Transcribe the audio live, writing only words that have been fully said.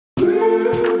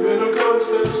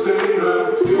state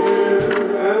of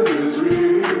fear and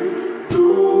misery.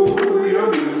 No,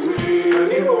 you're me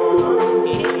anymore.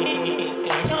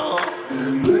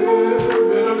 And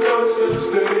live in a constant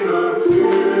state of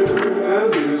fear and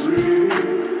misery.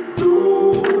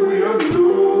 No, you're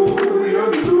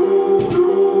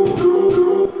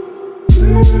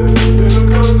live in a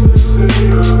constant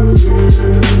state of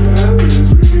fear and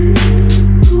misery.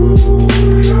 No,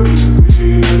 you're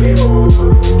me anymore.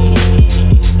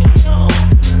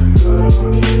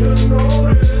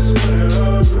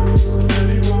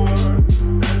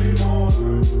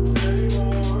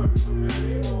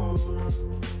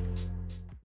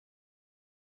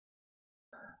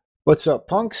 What's up,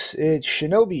 punks? It's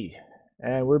Shinobi,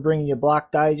 and we're bringing you Block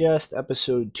Digest,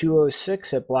 episode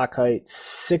 206 at block height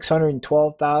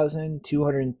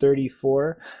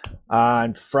 612,234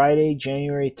 on Friday,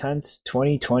 January 10th,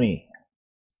 2020.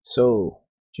 So,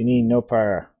 Janine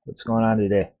Nopara, what's going on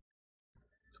today?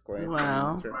 It's quite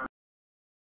wow.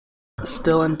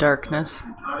 Still in darkness.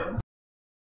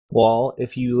 Well,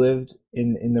 if you lived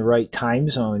in the right time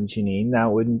zone, Janine,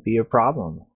 that wouldn't be a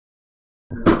problem.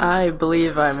 I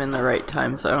believe I'm in the right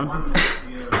time zone.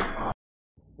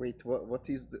 Wait, what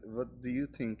do you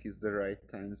think is the right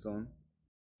time zone?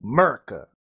 America.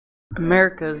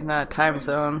 America is not a time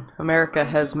zone. America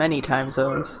has many time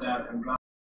zones.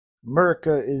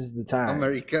 America is the time.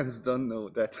 Americans don't know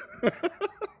that.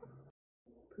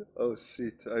 Oh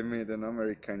shit, I made an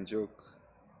American joke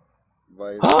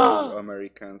while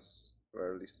Americans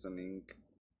were listening.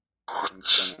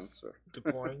 Instant answer.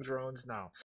 Deploying drones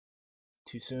now.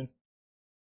 Too soon?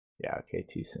 Yeah, okay,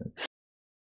 too soon.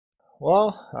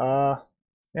 Well,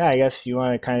 yeah, I guess you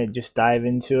want to kind of just dive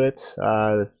into it.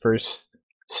 The first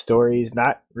stories,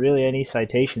 not really any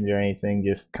citations or anything,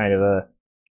 just kind of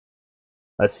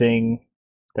a thing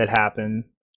that happened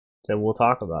that we'll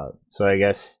talk about. So I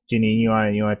guess, Janine, you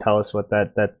want to tell us what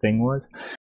that thing was?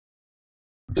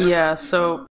 Yeah,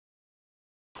 so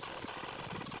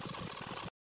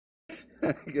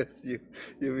I guess you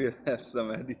will have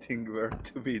some editing work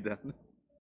to be done.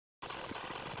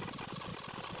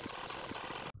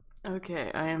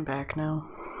 okay, I am back now.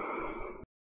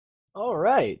 All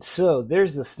right, so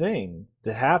there's the thing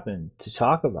that happened to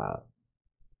talk about.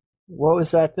 What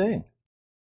was that thing?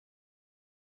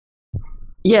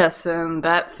 Yes, and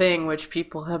that thing which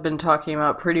people have been talking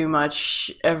about pretty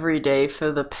much every day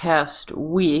for the past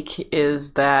week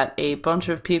is that a bunch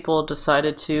of people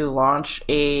decided to launch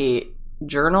a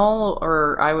journal,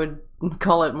 or I would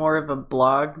call it more of a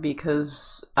blog,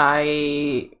 because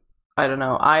I don't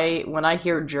know, when I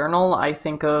hear journal, I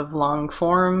think of long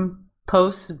form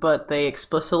posts, but they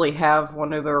explicitly have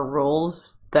one of their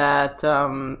rules that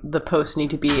the posts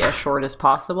need to be as short as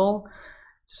possible.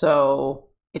 So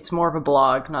it's more of a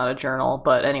blog, not a journal.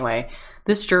 But anyway,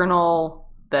 this journal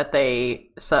that they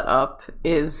set up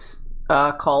is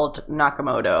called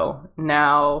Nakamoto.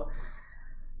 Now,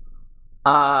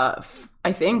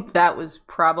 I think that was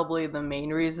probably the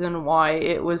main reason why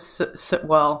it was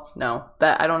well, no,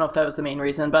 that I don't know if that was the main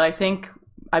reason, but I think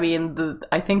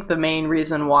the main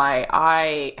reason why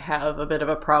I have a bit of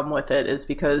a problem with it is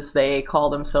because they call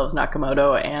themselves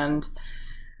Nakamoto, and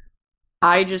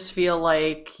I just feel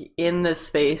like in this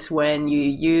space, when you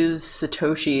use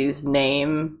Satoshi's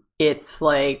name, it's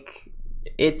a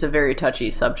very touchy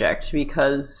subject,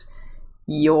 because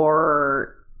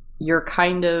you're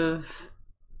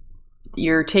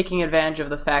taking advantage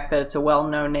of the fact that it's a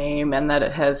well-known name and that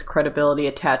it has credibility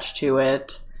attached to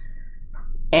it.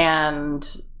 And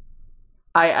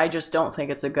I just don't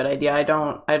think it's a good idea. I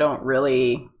don't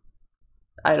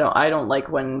like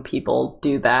when people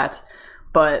do that.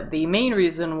 But the main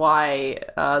reason why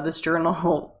this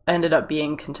journal ended up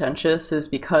being contentious is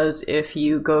because if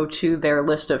you go to their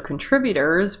list of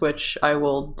contributors, which I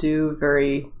will do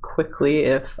very quickly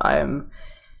if I'm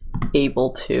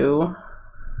able to.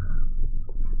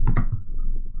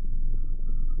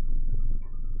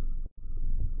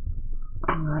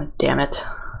 Damn it.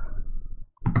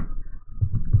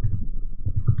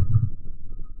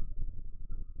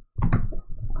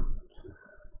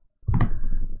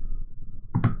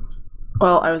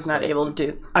 Well, I was not able to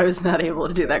do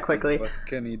that quickly. What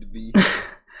can it be?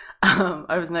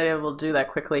 I was not able to do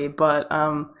that quickly, but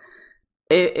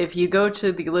if you go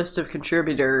to the list of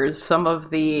contributors, some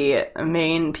of the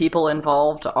main people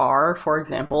involved are, for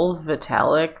example,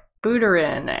 Vitalik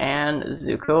Buterin and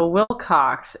Zuko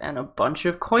Wilcox and a bunch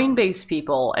of Coinbase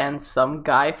people and some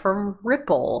guy from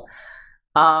Ripple.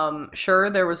 Sure,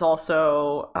 there was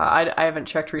also I haven't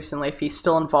checked recently if he's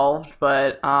still involved,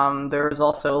 but there was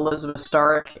also Elizabeth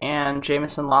Stark and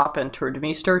Jameson Lopp and Tour de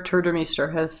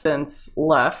Meester has since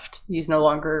left. He's no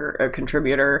longer a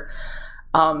contributor.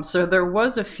 So there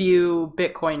was a few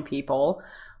Bitcoin people,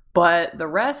 but the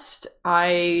rest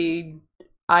I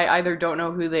either don't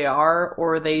know who they are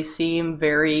or they seem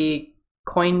very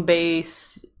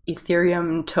Coinbase,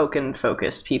 Ethereum token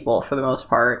focused people for the most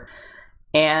part.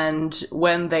 And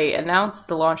when they announced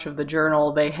the launch of the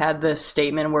journal, they had this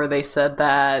statement where they said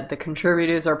that the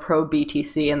contributors are pro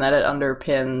BTC and that it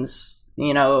underpins,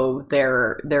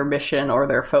 their mission or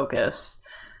their focus.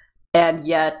 And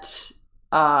yet,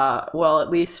 well, at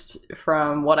least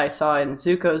from what I saw in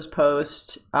Zuko's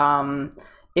post,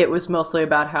 it was mostly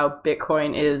about how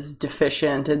Bitcoin is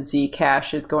deficient and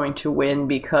Zcash is going to win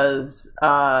because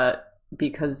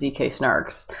ZK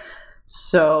snarks.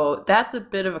 So that's a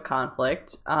bit of a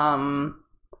conflict.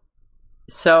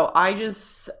 So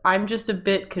I'm just a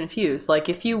bit confused. Like,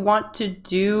 if you want to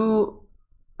do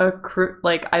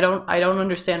I don't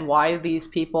understand why these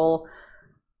people,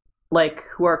 like,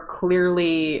 who are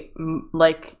clearly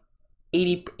like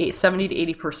 70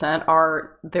 to 80%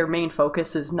 are, their main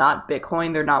focus is not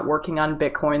Bitcoin. They're not working on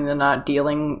Bitcoin. They're not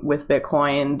dealing with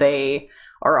Bitcoin. They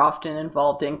are often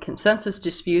involved in consensus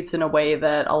disputes in a way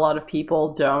that a lot of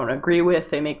people don't agree with.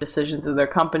 They make decisions in their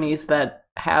companies that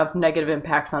have negative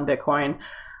impacts on Bitcoin.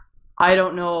 I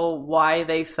don't know why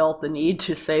they felt the need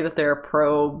to say that they're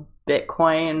pro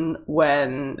Bitcoin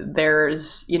when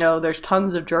there's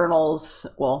tons of journals,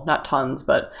 well, not tons,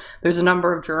 but there's a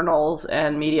number of journals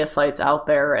and media sites out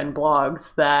there and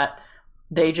blogs that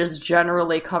they just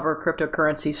generally cover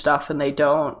cryptocurrency stuff, and they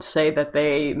don't say that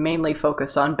they mainly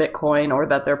focus on Bitcoin or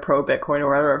that they're pro Bitcoin or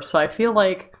whatever. So I feel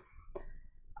like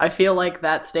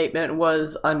that statement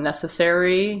was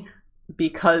unnecessary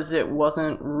because it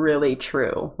wasn't really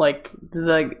true. Like,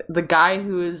 the guy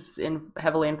who is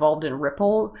heavily involved in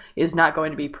Ripple is not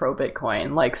going to be pro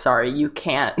Bitcoin. Like, sorry, you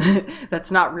can't.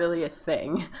 That's not really a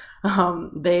thing.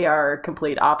 They are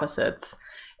complete opposites.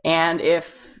 And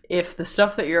if the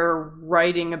stuff that you're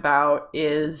writing about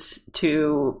is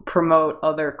to promote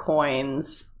other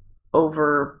coins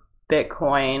over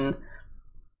Bitcoin,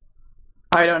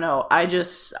 I don't know.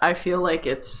 I feel like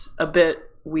it's a bit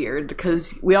weird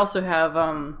because we also have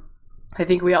I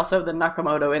think we also have the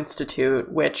Nakamoto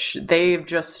Institute, which they've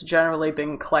just generally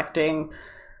been collecting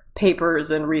papers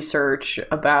and research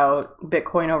about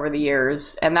Bitcoin over the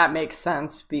years, and that makes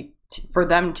sense for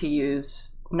them to use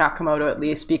Nakamoto, at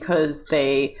least because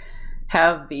they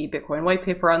have the Bitcoin white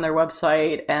paper on their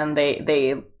website, and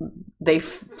they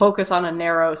focus on a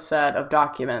narrow set of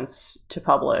documents to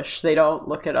publish. They don't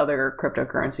look at other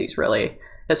cryptocurrencies, really,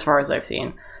 as far as I've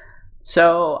seen.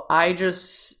 So I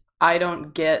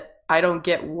don't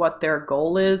get what their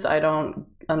goal is. I don't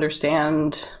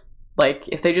understand, like,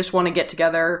 if they just want to get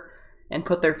together and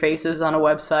put their faces on a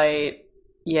website,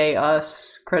 yay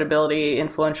us, credibility,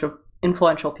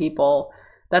 influential people,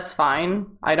 that's fine.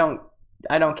 I don't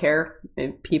care.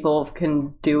 People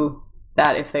can do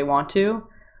that if they want to,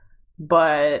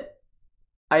 but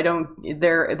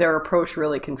their approach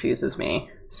really confuses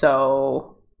me.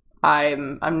 So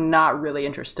I'm not really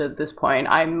interested at this point.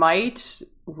 I might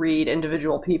read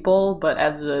individual people, but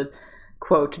as a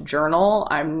quote journal,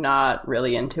 I'm not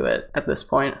really into it at this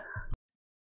point.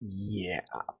 Yeah.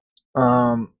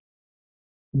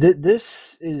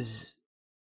 This is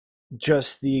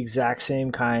just the exact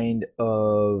same kind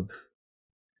of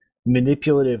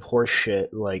manipulative horseshit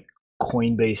like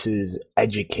Coinbase's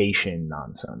education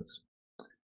nonsense.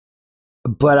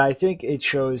 But I think it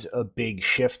shows a big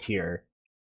shift here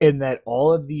in that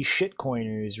all of these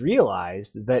shitcoiners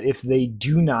realized that if they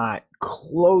do not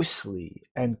closely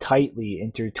and tightly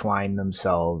intertwine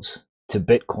themselves to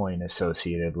Bitcoin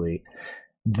associatively,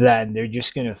 then they're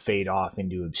just going to fade off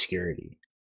into obscurity.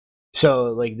 So,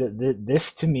 like,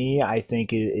 this to me, I think,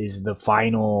 is the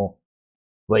final,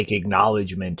 like,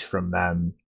 acknowledgement from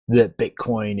them that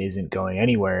Bitcoin isn't going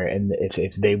anywhere, and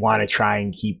if they want to try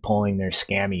and keep pulling their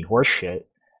scammy horseshit,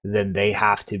 then they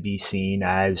have to be seen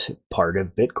as part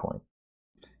of Bitcoin.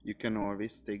 You can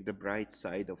always take the bright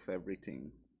side of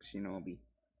everything, Shinobi.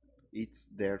 It's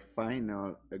their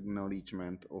final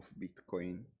acknowledgement of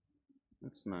Bitcoin.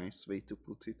 That's a nice way to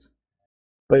put it.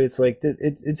 But it's like,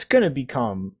 it's going to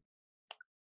become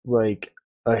like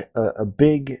a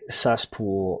big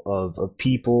cesspool of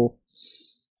people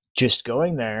just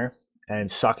going there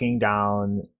and sucking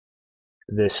down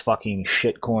this fucking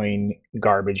shitcoin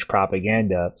garbage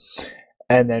propaganda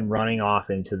and then running off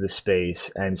into the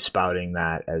space and spouting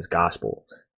that as gospel.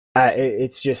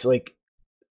 It's just like,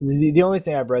 the only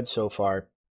thing I've read so far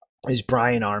is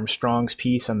Brian Armstrong's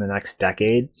piece on the next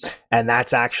decade, and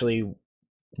that's actually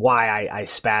why I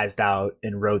spazzed out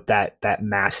and wrote that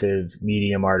massive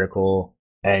Medium article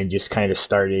and just kind of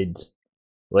started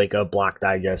like a Block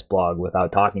Digest blog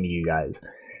without talking to you guys.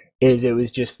 Is it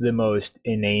was just the most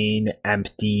inane,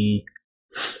 empty,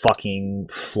 fucking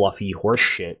fluffy horse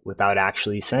shit without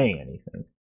actually saying anything.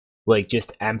 Like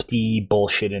just empty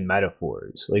bullshit and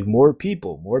metaphors. Like more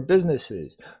people, more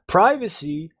businesses,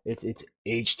 privacy. It's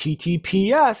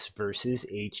HTTPS versus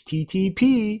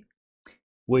HTTP,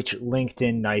 which linked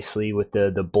in nicely with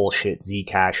the bullshit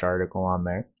Zcash article on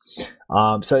there.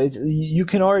 So it's you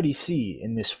can already see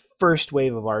in this first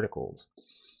wave of articles,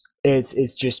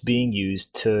 it's just being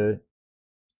used to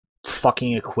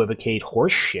fucking equivocate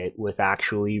horse shit with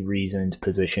actually reasoned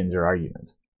positions or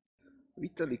arguments.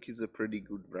 Vitalik is a pretty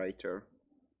good writer.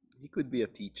 He could be a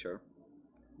teacher.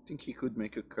 I think he could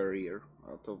make a career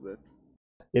out of that.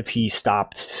 If he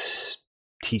stopped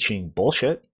teaching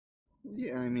bullshit.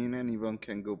 Yeah, I mean, anyone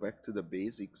can go back to the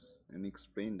basics and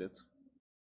explain that.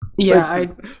 Yeah,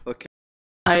 Okay.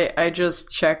 I just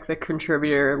checked the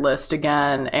contributor list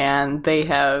again, and they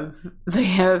have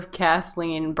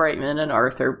Kathleen Brightman and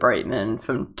Arthur Brightman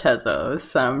from Tezos.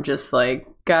 So I'm just like,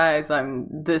 guys,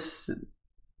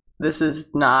 this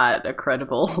is not a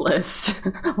credible list.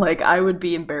 Like, I would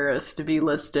be embarrassed to be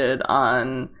listed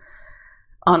on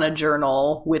a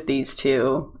journal with these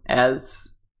two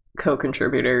as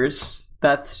co-contributors.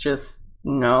 That's just,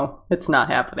 no, it's not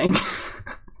happening.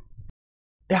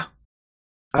 Yeah.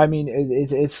 I mean,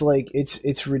 it's like,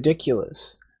 it's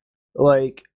ridiculous.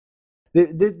 Like,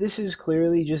 this is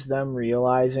clearly just them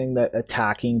realizing that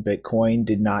attacking Bitcoin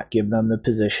did not give them the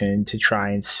position to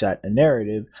try and set a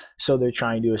narrative, so they're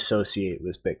trying to associate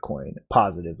with Bitcoin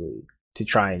positively to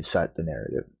try and set the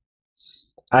narrative.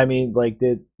 I mean, like,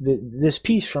 this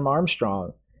piece from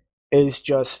Armstrong is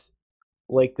just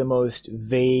like the most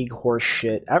vague horse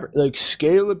shit ever. Like,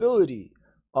 scalability.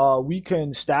 We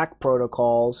can stack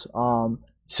protocols,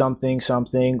 something,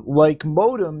 like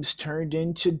modems turned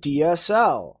into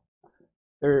DSL.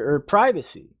 Or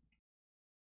privacy.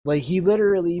 Like, he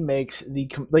literally links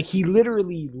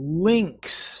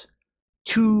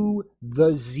to the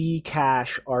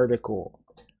Zcash article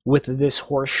with this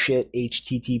horseshit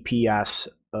HTTPS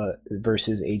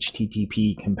versus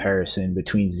HTTP comparison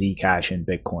between Zcash and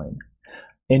Bitcoin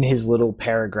in his little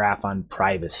paragraph on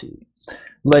privacy.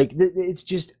 Like, it's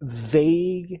just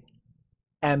vague,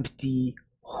 empty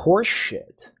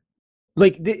horseshit.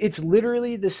 Like, it's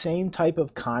literally the same type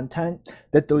of content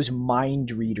that those mind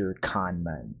reader con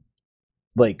men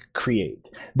like create.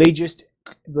 They just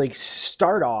like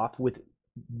start off with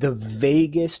the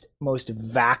vaguest, most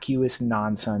vacuous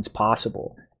nonsense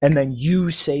possible, and then you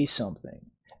say something,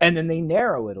 and then they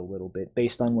narrow it a little bit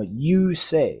based on what you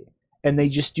say, and they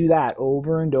just do that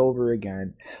over and over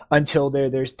again until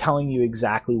they're telling you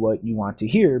exactly what you want to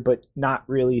hear, but not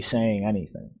really saying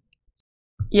anything.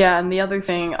 Yeah, and the other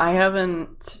thing,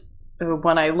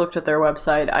 when I looked at their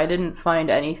website, I didn't find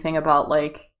anything about,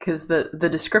 like, because the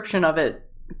description of it,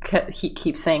 he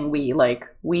keeps saying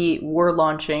we're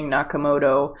launching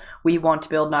Nakamoto, we want to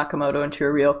build Nakamoto into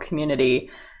a real community,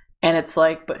 and it's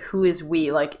like, but who is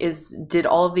we? Like, did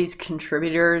all of these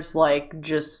contributors, like,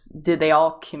 did they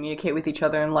all communicate with each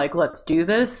other and, like, let's do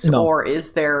this? No. Or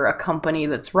is there a company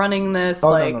that's running this?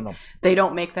 Oh, like, no. They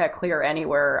don't make that clear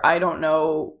anywhere. I don't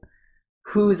know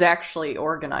who's actually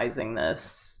organizing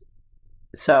this.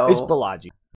 So it's Balaji.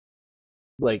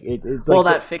 Like, it's like, well,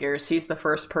 that figures. He's the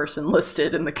first person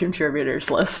listed in the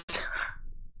contributors list.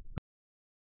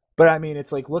 But I mean,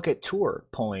 it's like, look at Tour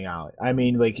pulling out. I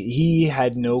mean, like, he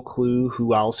had no clue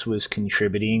who else was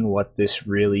contributing, what this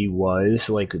really was.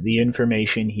 Like, the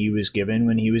information he was given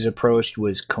when he was approached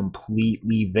was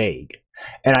completely vague.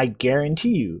 And I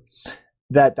guarantee you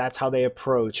that that's how they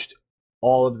approached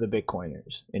all of the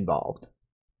Bitcoiners involved.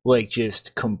 Like,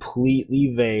 just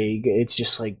completely vague. It's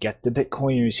just like, get the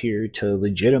Bitcoiners here to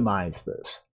legitimize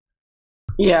this.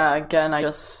 Yeah, again, I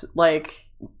just, like,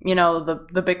 you know,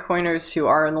 the Bitcoiners who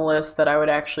are in the list that I would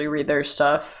actually read their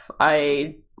stuff,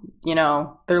 they're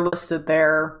listed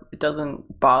there. It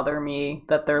doesn't bother me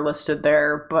that they're listed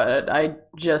there, but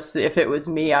if it was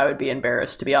me, I would be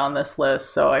embarrassed to be on this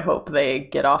list, so I hope they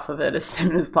get off of it as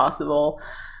soon as possible.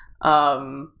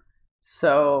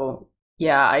 So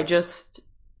yeah, I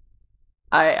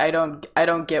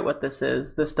don't get what this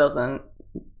is. This doesn't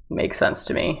make sense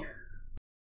to me.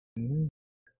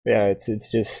 Yeah,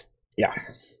 it's just, yeah.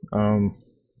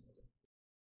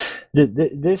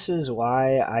 This is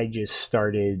why I just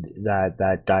started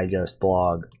that digest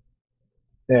blog,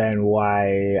 and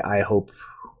why I hope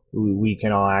we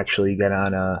can all actually get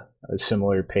on a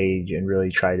similar page and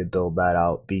really try to build that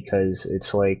out, because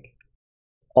it's like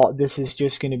all this is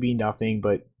just going to be nothing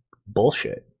but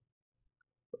bullshit.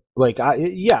 Like like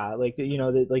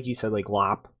like you said, like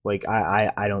Lop, like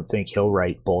I don't think he'll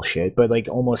write bullshit, but like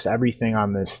almost everything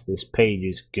on this page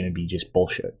is going to be just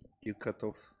bullshit. You cut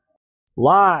off.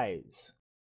 Lies.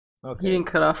 You Okay. didn't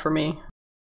cut off for me.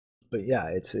 But yeah,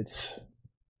 it's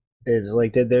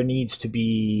like that. There needs to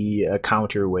be a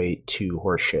counterweight to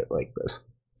horseshit like this.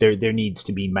 There needs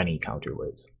to be many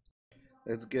counterweights.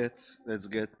 Let's get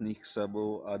Nick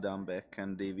Szabo, Adam Beck,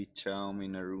 and David Chaum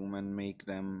in a room and make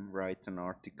them write an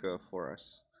article for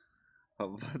us. How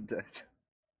about that?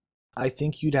 I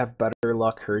think you'd have better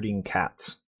luck herding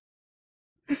cats.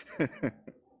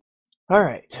 All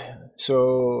right,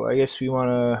 so I guess we want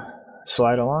to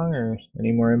slide along, or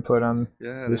any more input on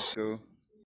Yeah, this? let's go.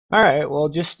 All right, well,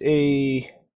 just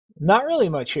not really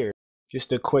much here,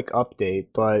 just a quick update,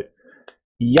 but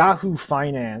Yahoo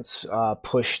Finance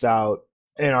pushed out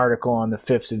an article on the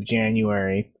 5th of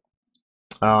January.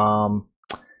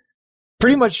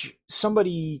 Pretty much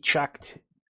somebody checked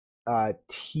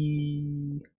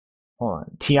Tianya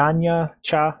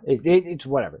Cha. It's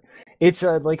whatever. It's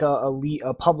a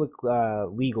public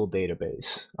legal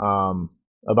database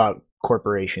about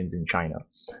corporations in China.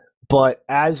 But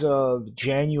as of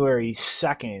January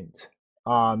 2nd,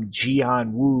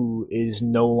 Jihan Wu is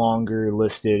no longer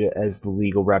listed as the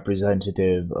legal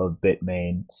representative of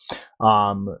Bitmain.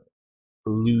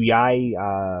 Liu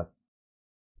Yai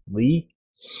Li,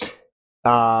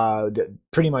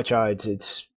 pretty much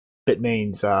it's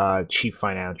Bitmain's chief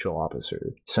financial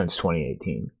officer since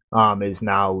 2018, is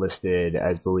now listed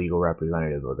as the legal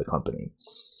representative of the company.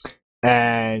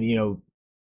 And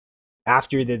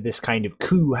after this kind of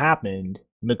coup happened,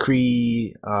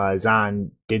 McCree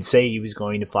Zhan did say he was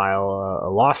going to file a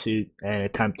lawsuit and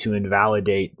attempt to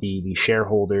invalidate the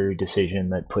shareholder decision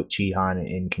that put Jihan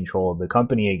in control of the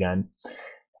company again.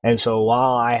 And so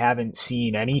while I haven't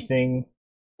seen anything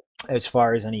as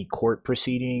far as any court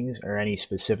proceedings or any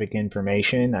specific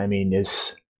information, I mean,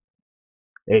 it's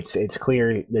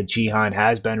clear that Jihan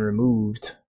has been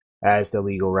removed as the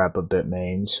legal rep of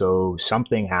Bitmain, so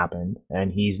something happened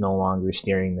and he's no longer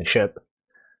steering the ship.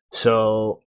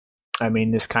 So, I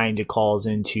mean, this kind of calls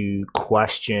into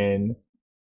question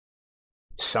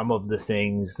some of the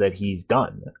things that he's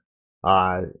done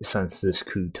since this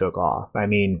coup took off. I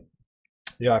mean,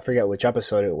 I forget which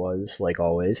episode it was, like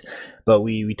always, but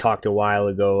we talked a while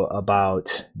ago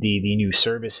about the new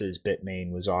services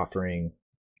Bitmain was offering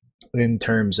in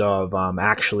terms of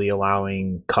actually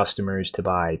allowing customers to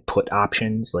buy put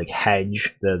options, like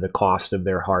hedge the cost of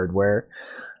their hardware.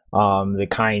 The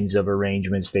kinds of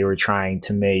arrangements they were trying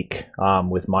to make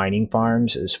with mining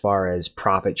farms as far as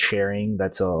profit sharing,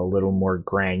 that's a little more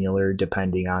granular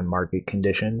depending on market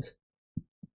conditions.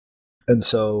 And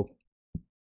so,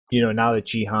 now that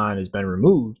Jihan has been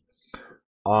removed,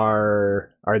 are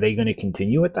they going to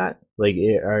continue with that? Like,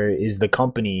 is the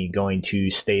company going to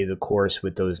stay the course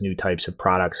with those new types of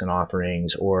products and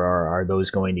offerings, or are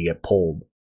those going to get pulled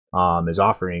as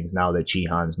offerings now that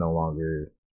Jihan's no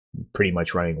longer pretty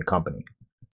much running the company?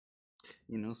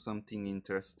 Something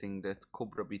interesting that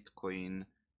Cobra Bitcoin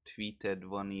tweeted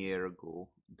 1 year ago,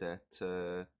 that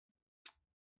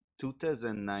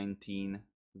 2019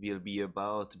 will be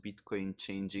about Bitcoin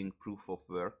changing proof of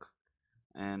work,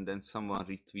 and then someone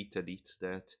retweeted it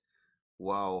that,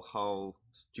 wow, how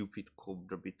stupid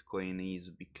Cobra Bitcoin is,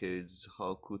 because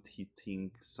how could he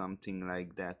think something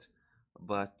like that?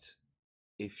 But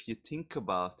if you think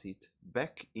about it,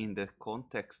 back in the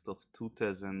context of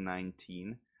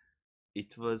 2019,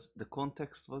 the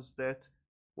context was that,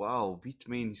 wow,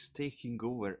 Bitmain is taking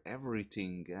over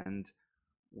everything and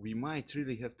we might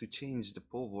really have to change the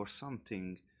POV or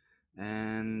something.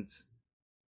 And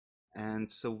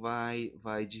so why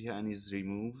Jihan is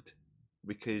removed?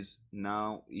 Because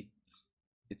now it's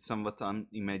somewhat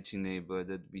unimaginable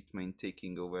that Bitmain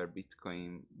taking over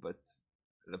Bitcoin, but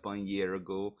 1 year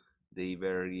ago they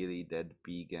were really that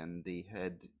big and they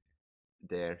had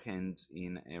their hands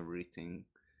in everything.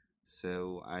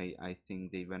 So I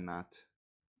think they were not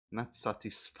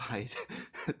satisfied,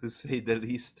 to say the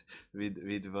least,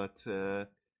 with what how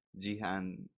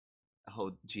Jihan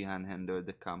handled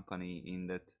the company in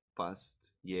that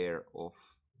past year of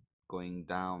going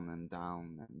down and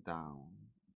down and down.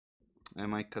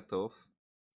 Am I cut off?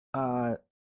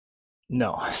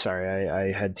 No, sorry,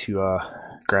 I had to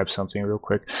grab something real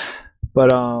quick.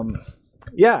 But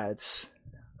yeah,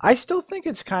 I still think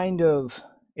it's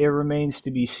it remains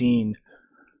to be seen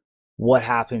what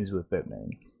happens with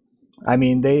Bitmain. I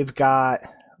mean, they've got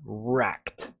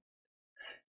wrecked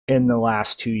in the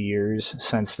last 2 years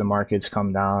since the market's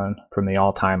come down from the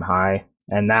all-time high,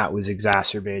 and that was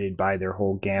exacerbated by their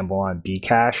whole gamble on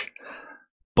Bcash.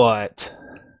 But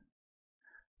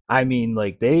I mean,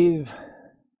 like they've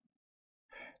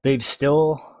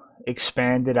still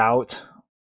expanded out,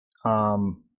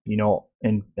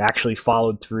 and actually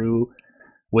followed through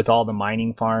with all the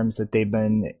mining farms that they've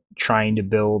been trying to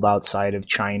build outside of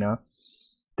China.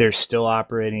 They're still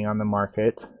operating on the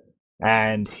market.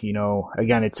 And,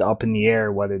 again, it's up in the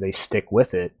air whether they stick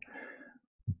with it.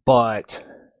 But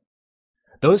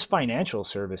those financial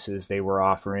services they were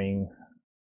offering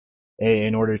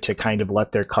in order to kind of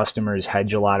let their customers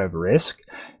hedge a lot of risk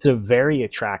is a very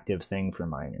attractive thing for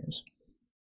miners.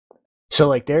 So,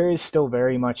 like, there is still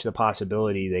very much the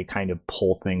possibility they kind of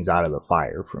pull things out of the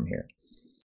fire from here.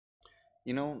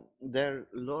 Their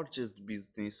largest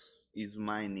business is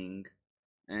mining,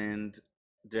 and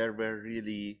there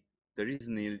is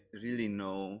really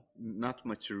not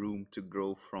much room to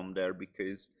grow from there,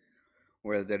 because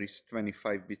there is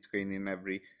 25 Bitcoin in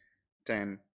every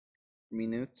 10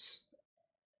 minutes.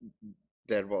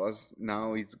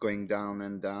 Now it's going down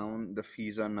and down. The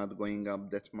fees are not going up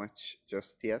that much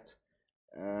just yet.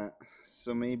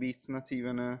 So maybe it's not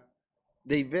even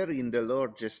they were in the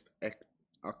largest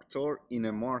actor in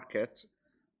a market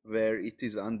where it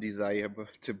is undesirable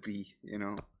to be.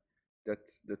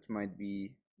 That might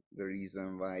be the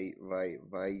reason why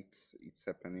it's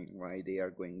happening, why they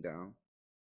are going down.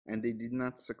 And they did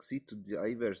not succeed to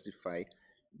diversify.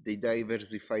 They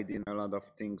diversified in a lot of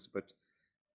things, but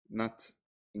not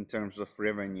in terms of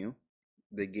revenue.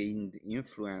 They gained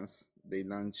influence, they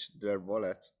launched their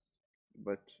wallet,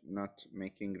 but not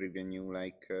making revenue,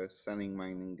 like selling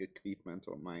mining equipment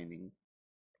or mining,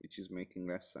 which is making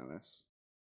less and less.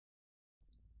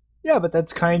 Yeah, but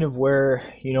that's kind of where,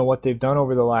 what they've done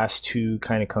over the last 2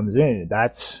 kind of comes in.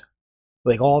 That's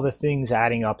like all the things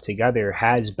adding up together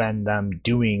has been them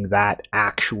doing that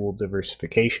actual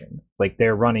diversification. Like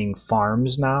they're running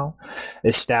farms now,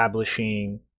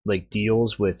 establishing like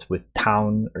deals with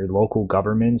town or local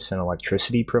governments and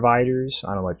electricity providers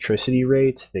on electricity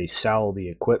rates. They sell the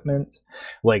equipment.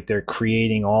 Like they're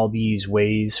creating all these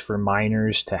ways for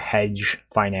miners to hedge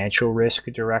financial risk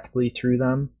directly through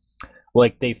them.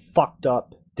 Like they fucked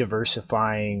up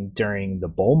diversifying during the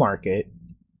bull market,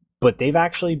 but they've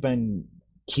actually been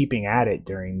keeping at it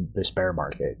during this bear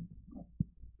market.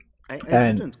 I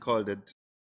wouldn't call that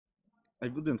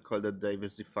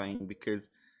diversifying, because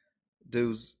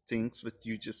those things that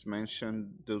you just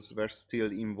mentioned, those were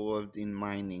still involved in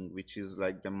mining, which is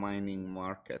like the mining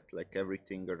market, like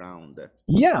everything around it.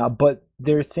 Yeah, but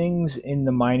there are things in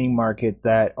the mining market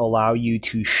that allow you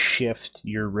to shift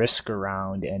your risk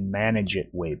around and manage it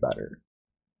way better.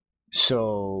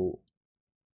 So,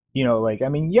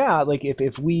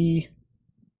 if we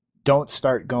don't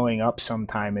start going up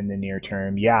sometime in the near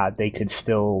term, yeah, they could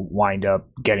still wind up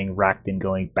getting wrecked and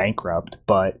going bankrupt,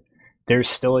 but there's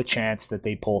still a chance that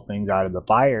they pull things out of the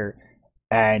fire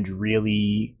and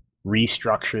really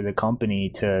restructure the company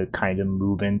to kind of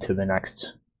move into the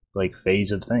next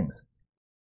phase of things.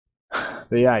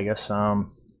 But yeah, I guess I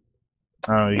don't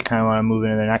know, you kind of want to move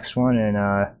into the next one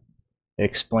and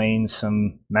explain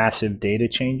some massive data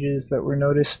changes that were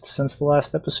noticed since the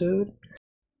last episode?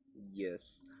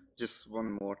 Yes, just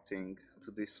one more thing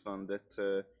to this one,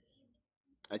 that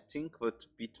I think what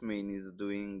Bitmain is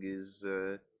doing is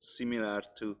similar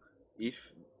to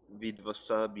if with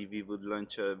Wasabi we would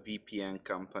launch a VPN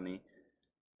company,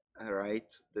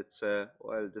 right? That's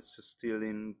still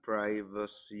in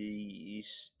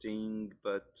privacy-ish thing,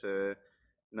 but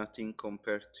nothing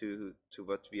compared to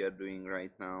what we are doing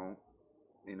right now,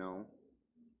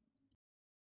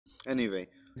 Anyway,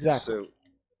 Exactly. so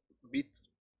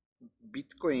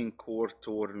Bitcoin Core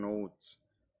Tor nodes.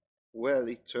 Well,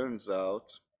 it turns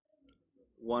out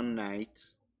one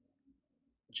night,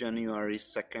 January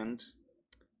 2nd,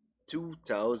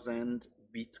 2000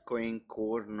 Bitcoin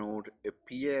Core node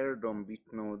appeared on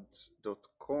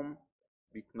bitnodes.com,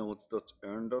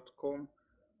 bitnodes.earn.com,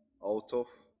 out of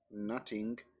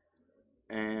nothing.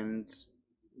 And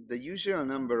the usual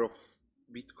number of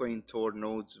Bitcoin Tor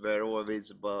nodes were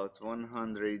always about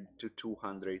 100 to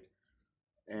 200.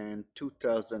 And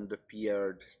 2000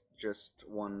 appeared just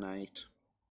one night.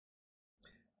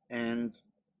 And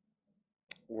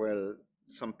well,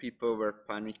 some people were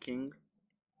panicking,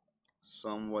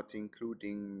 somewhat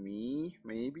including me,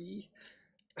 maybe.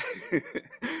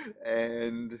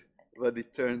 But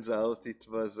it turns out it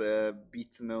was a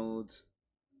Bitnode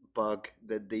bug,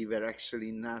 that they were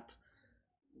actually not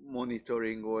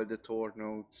monitoring all the Tor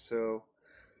nodes. So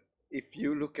if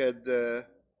you look at the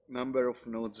number of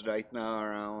nodes right now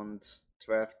around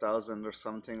 12,000 or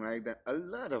something like that. A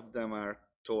lot of them are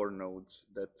Tor nodes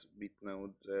that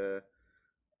Bitnode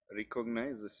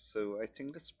recognizes, so I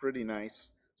think that's pretty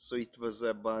nice. So it was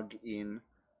a bug in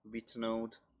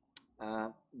Bitnode.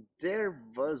 There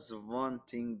was one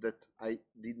thing that I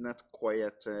did not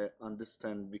quite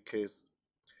understand, because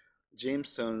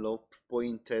Jameson Lope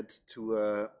pointed to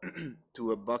a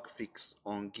to a bug fix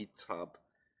on GitHub,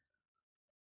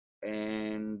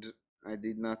 and I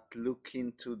did not look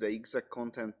into the exact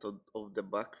content of the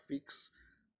bug fix,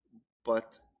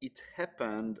 but it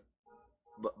happened.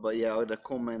 But yeah, the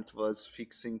comment was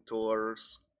fixing Tor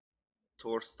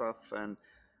stuff,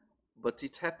 but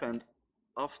it happened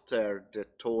after the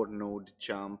Tor node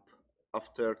jump,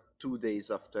 after 2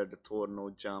 days after the Tor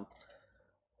node jump.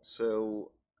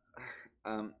 So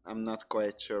I'm not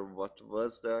quite sure what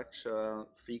was the actual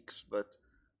fix, but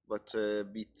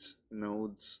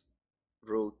Bitnodes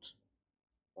wrote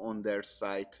on their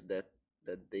site that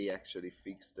they actually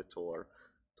fixed the Tor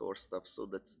stuff. So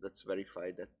that's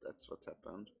verified that that's what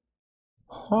happened.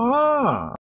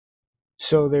 Huh.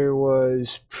 So there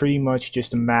was pretty much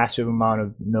just a massive amount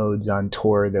of nodes on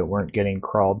Tor that weren't getting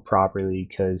crawled properly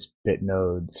because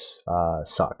Bitnodes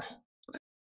sucks.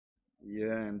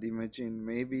 Yeah, and imagine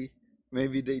maybe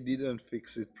they didn't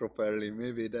fix it properly.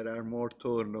 Maybe there are more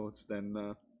Tor nodes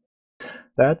than.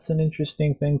 That's an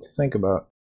interesting thing to think about.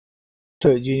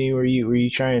 So, Jeannie, were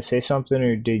you trying to say something,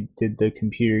 or did the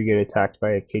computer get attacked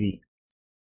by a kitty?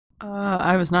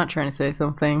 I was not trying to say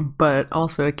something, but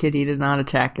also a kitty did not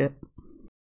attack it.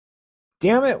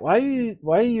 Damn it! Why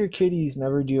do your kitties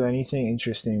never do anything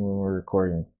interesting when we're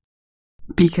recording?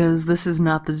 Because this is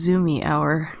not the Zoomy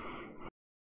hour.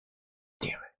 Damn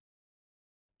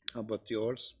it! How about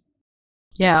yours?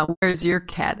 Yeah, where's your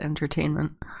cat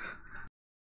entertainment?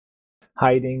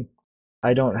 Hiding.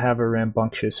 I don't have a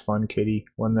rambunctious fun kitty,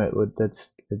 one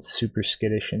that's super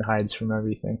skittish and hides from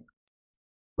everything.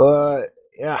 But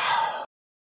yeah,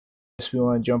 guess we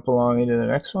want to jump along into the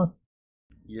next one.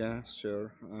 Yeah,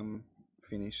 sure. I'm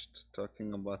finished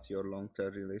talking about your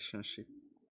long-term relationship.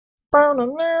 All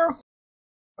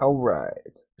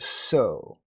right.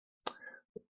 So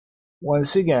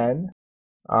once again,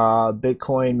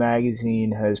 Bitcoin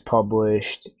Magazine has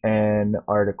published an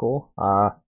article.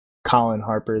 Colin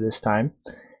Harper this time,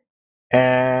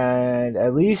 and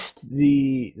at least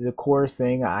the core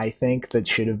thing I think that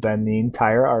should have been the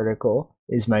entire article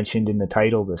is mentioned in the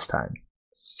title this time.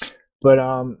 But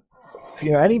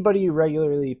anybody who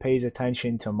regularly pays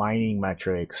attention to mining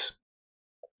metrics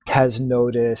has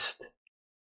noticed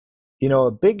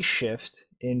a big shift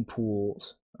in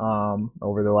pools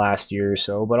over the last year or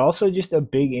so, but also just a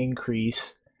big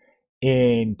increase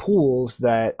in pools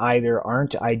that either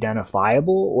aren't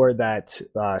identifiable or that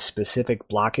specific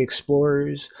block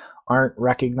explorers aren't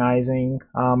recognizing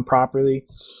properly.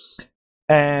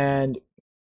 And,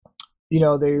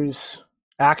 there's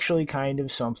actually kind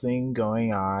of something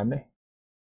going on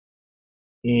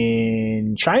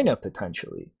in China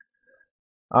potentially.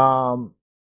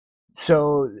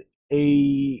 So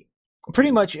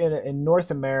pretty much in a North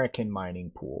American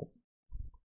mining pool,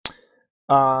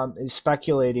 is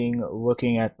speculating,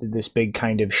 looking at this big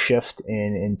kind of shift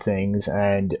in things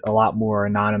and a lot more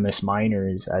anonymous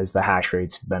miners as the hash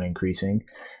rates have been increasing,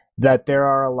 that there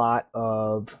are a lot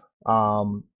of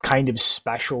kind of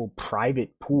special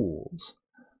private pools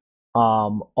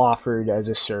offered as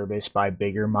a service by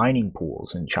bigger mining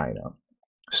pools in China.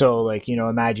 So,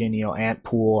 imagine, Ant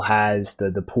Pool has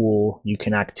the pool you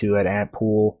connect to at Ant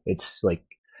Pool. It's like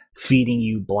feeding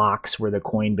you blocks where the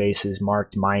Coinbase is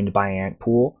marked mined by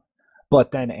Antpool.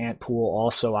 But then Antpool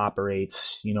also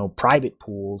operates, private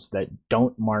pools that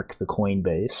don't mark the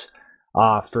Coinbase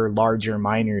for larger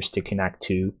miners to connect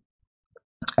to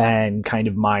and kind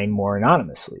of mine more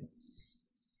anonymously.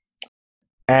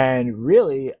 And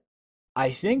really,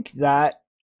 I think that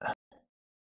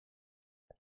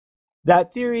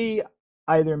theory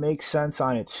either makes sense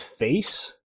on its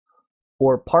face,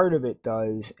 or part of it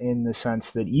does, in the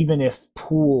sense that even if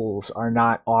pools are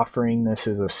not offering this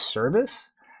as a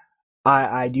service,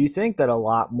 I do think that a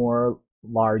lot more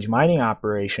large mining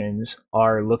operations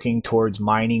are looking towards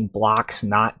mining blocks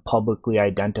not publicly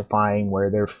identifying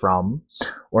where they're from,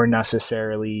 or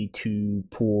necessarily to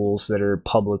pools that are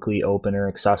publicly open or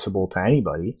accessible to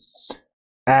anybody.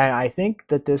 And I think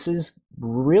that this is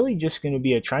really just going to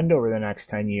be a trend over the next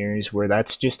 10 years where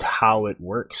that's just how it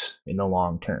works in the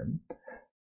long term.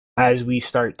 As we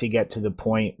start to get to the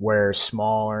point where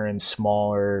smaller and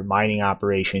smaller mining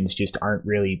operations just aren't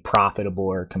really profitable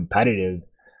or competitive,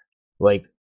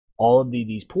 all of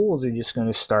these pools are just going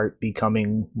to start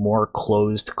becoming more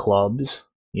closed clubs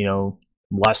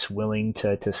less willing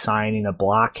to sign in a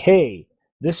block, hey,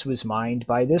 this was mined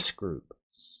by this group.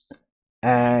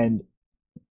 And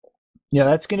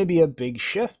that's going to be a big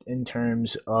shift in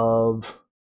terms of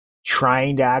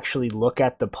trying to actually look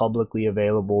at the publicly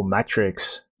available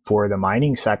metrics for the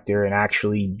mining sector and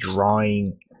actually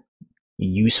drawing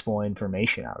useful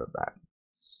information out of that.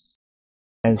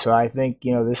 And so I think,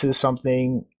 this is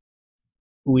something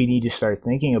we need to start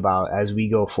thinking about as we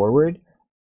go forward.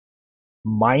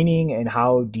 Mining and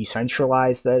how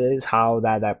decentralized that is, how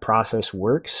that process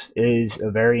works, is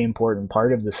a very important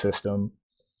part of the system.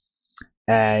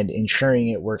 And ensuring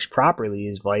it works properly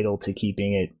is vital to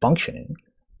keeping it functioning.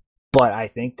 But I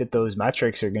think that those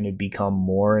metrics are going to become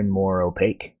more and more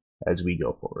opaque as we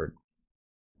go forward.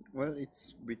 Well,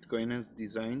 it's Bitcoin as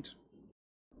designed.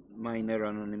 Miner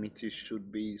anonymity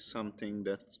should be something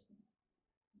that,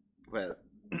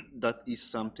 that is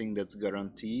something that's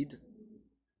guaranteed.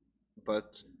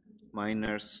 But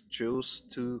miners choose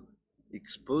to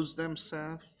expose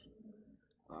themselves.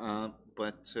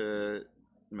 But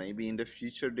maybe in the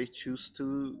future they choose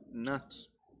to not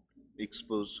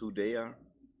expose who they are.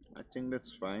 I think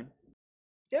that's fine.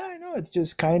 Yeah, I know. It's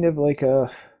just kind of like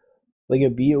a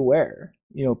be aware.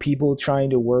 People trying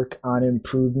to work on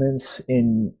improvements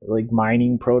in like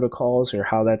mining protocols or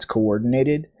how that's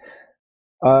coordinated.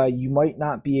 You might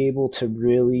not be able to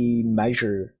really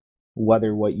measure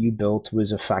whether what you built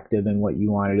was effective and what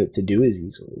you wanted it to do as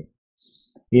easily.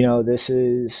 This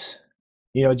is,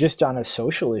 just on a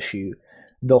social issue,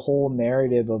 the whole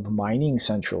narrative of mining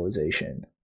centralization.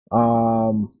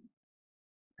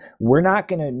 We're not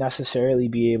going to necessarily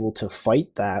be able to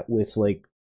fight that with like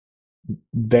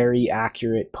very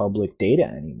accurate public data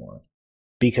anymore,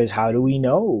 because how do we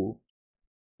know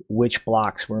which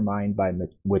blocks were mined by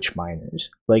which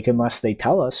miners? Like, unless they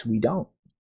tell us, we don't.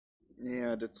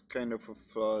 Yeah, that's kind of a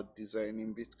flawed design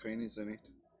in Bitcoin, isn't it?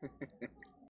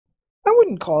 I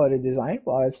wouldn't call it a design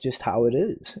flaw. It's just how it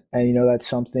is. And, that's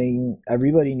something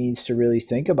everybody needs to really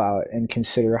think about and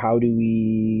consider. How do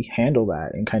we handle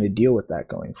that and kind of deal with that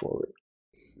going forward?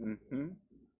 Mm-hmm.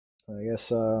 I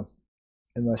guess,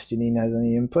 unless Janine has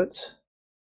any inputs,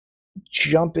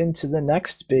 jump into the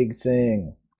next big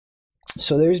thing.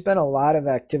 So there's been a lot of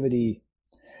activity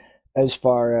as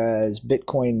far as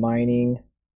Bitcoin mining.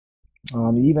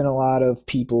 Even a lot of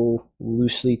people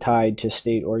loosely tied to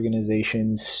state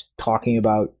organizations talking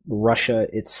about Russia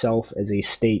itself as a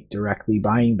state directly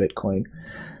buying Bitcoin.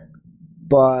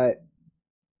 But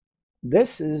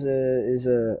this is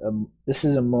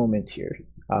a moment here.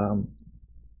 We're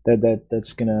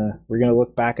gonna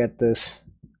look back at this,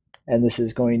 and this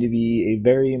is going to be a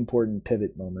very important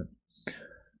pivot moment.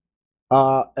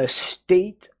 A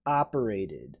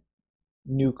state-operated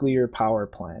nuclear power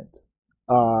plant.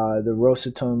 The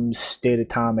Rosatom State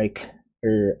Atomic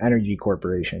Energy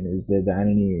Corporation is the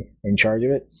entity in charge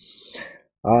of it.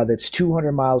 That's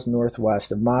 200 miles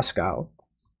northwest of Moscow.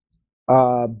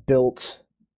 Built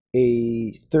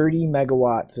a 30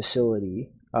 megawatt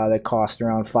facility that cost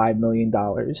around $5 million,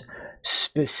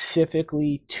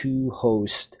 specifically to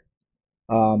host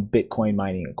Bitcoin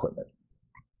mining equipment.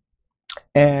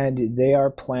 And they are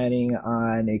planning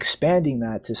on expanding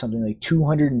that to something like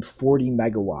 240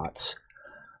 megawatts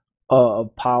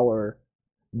of power,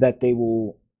 that they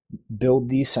will build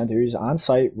these centers on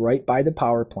site right by the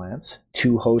power plants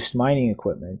to host mining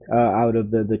equipment out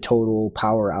of the total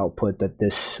power output that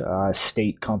this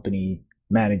state company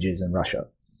manages in Russia.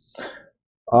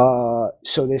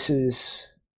 So this is,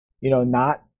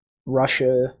 not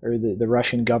Russia or the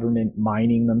Russian government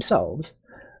mining themselves,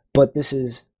 but this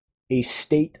is a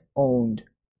state-owned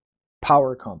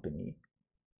power company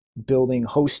building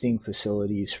hosting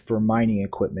facilities for mining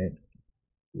equipment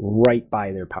right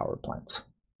by their power plants.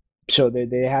 So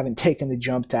they haven't taken the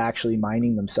jump to actually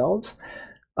mining themselves,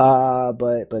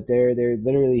 but they're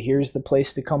literally, here's the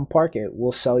place to come park it.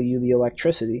 We'll sell you the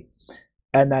electricity,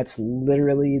 and that's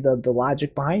literally the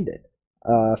logic behind it.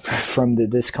 From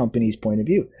this company's point of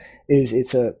view, is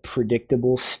it's a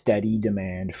predictable, steady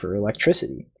demand for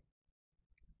electricity,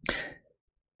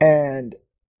 and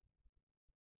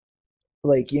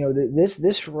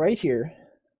this right here,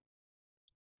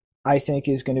 I think,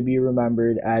 is going to be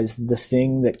remembered as the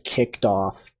thing that kicked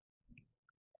off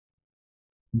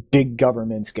big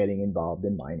governments getting involved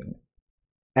in mining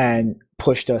and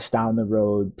pushed us down the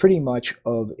road pretty much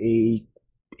of a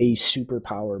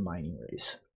superpower mining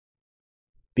race.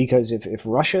 Because if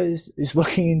Russia is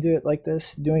looking into it like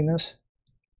this, doing this,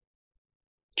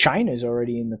 China's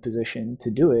already in the position to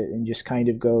do it and just kind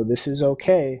of go, this is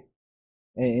okay,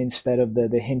 instead of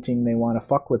the hinting they want to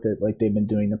fuck with it like they've been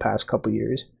doing the past couple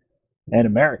years. And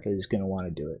America is going to want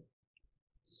to do it.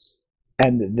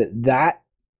 And that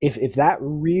if that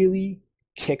really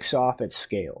kicks off at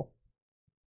scale,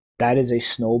 that is a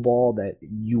snowball that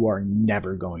you are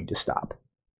never going to stop.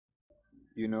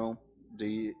 You know,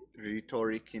 the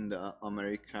rhetoric in the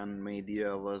American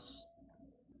media was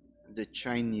the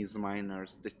Chinese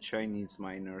miners, the Chinese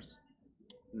miners.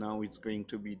 Now it's going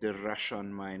to be the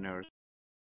Russian miners.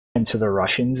 And to the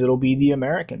Russians, it'll be the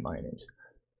American miners.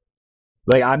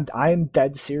 Like I'm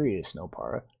dead serious,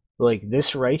 Nopara. Like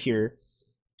this right here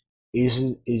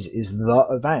is the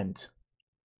event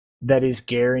that is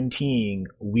guaranteeing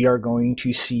we are going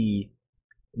to see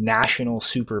national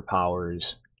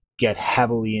superpowers get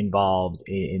heavily involved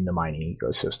in the mining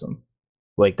ecosystem.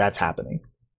 Like that's happening.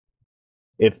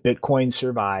 If Bitcoin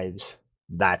survives,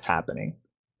 that's happening.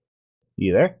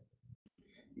 You there?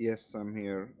 Yes, I'm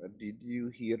here. Did you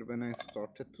hear when I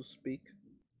started to speak?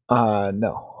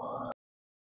 No.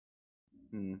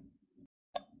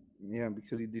 Yeah,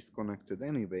 because it disconnected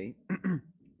anyway.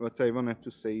 What I wanted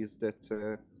to say is that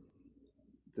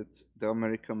that the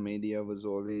American media was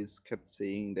always kept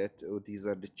saying that, oh, these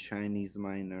are the Chinese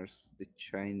miners, the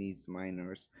Chinese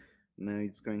miners. Now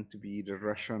it's going to be the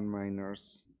Russian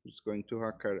miners who's going to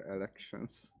hack our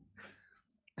elections.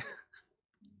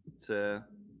 It's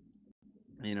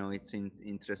it's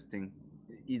interesting.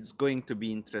 It's going to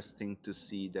be interesting to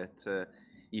see that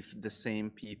if the same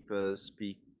people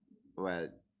speak, well,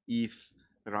 if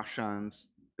Russians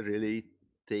really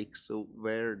takes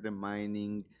over the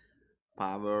mining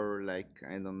power, like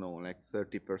I don't know, like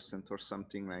 30% or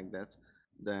something like that,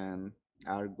 then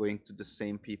are going to the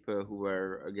same people who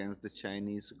were against the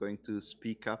Chinese going to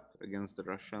speak up against the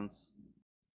Russians?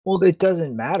 Well, it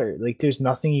doesn't matter. Like, there's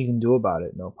nothing you can do about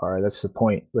it, Nopara. That's the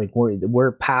point. Like,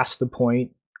 we're past the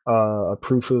point. A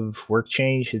proof of work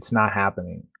change. It's not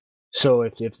happening. So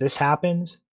if this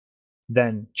happens,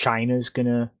 then China's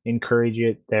gonna encourage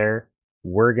it there.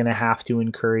 We're gonna have to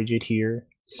encourage it here.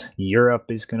 Europe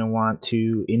is gonna want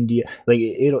to. India, like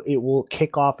it will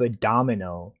kick off a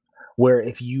domino where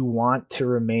if you want to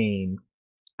remain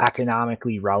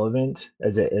economically relevant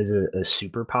as a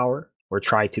superpower or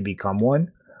try to become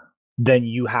one, then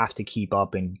you have to keep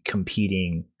up and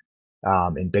competing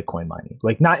in Bitcoin mining.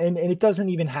 Like not, and it doesn't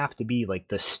even have to be like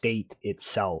the state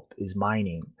itself is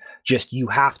mining. Just you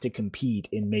have to compete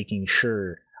in making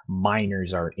sure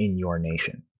miners are in your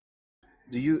nation.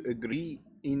 Do you agree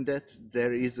in that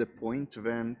there is a point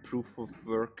when proof of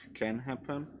work can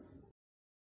happen?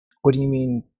 What do you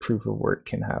mean proof of work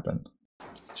can happen?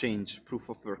 Change, proof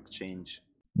of work change.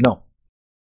 No.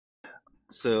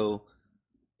 So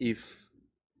if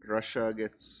Russia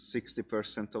gets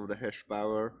 60% of the hash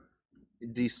power,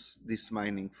 this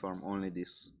mining farm, only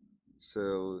this.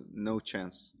 So no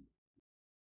chance.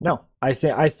 No. I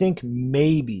think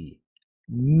maybe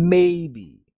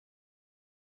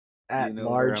at You know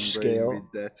large where I'm scale. going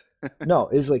with that. No,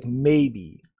 is like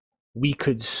maybe we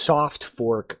could soft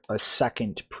fork a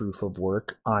second proof of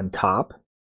work on top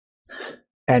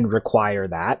and require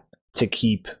that to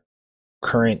keep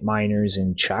current miners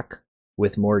in check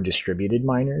with more distributed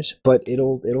miners, but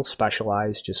it'll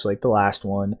specialize just like the last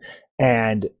one.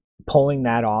 And pulling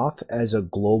that off as a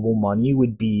global money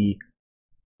would be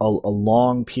a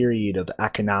long period of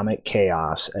economic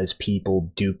chaos as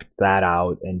people duped that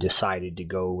out and decided to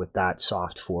go with that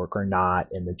soft fork or not,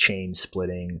 and the chain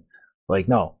splitting. Like,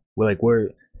 no, if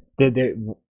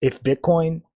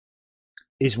Bitcoin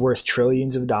is worth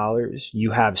trillions of dollars, you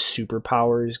have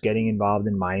superpowers getting involved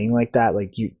in mining like that.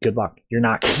 Like, good luck. You're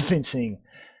not convincing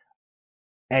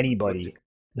anybody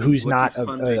who's not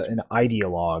an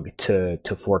ideologue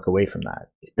to fork away from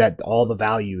that. That all the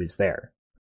value is there.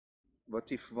 What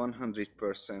if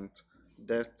 100%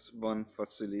 that one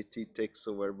facility takes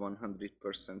over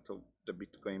 100% of the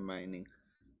Bitcoin mining?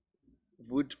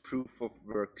 Would proof of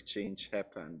work change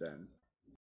happen then?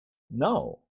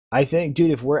 No. I think,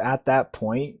 dude, if we're at that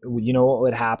point, you know what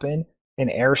would happen? An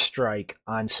airstrike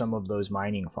on some of those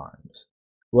mining farms.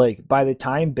 Like, by the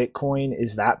time Bitcoin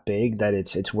is that big that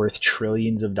it's worth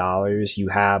trillions of dollars, you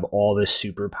have all the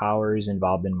superpowers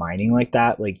involved in mining like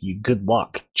that, like, you good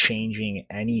luck changing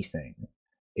anything.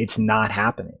 It's not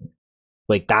happening.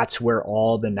 Like, that's where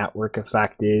all the network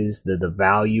effect is, the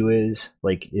value is.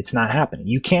 Like, it's not happening.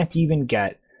 You can't even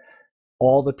get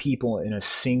all the people in a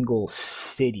single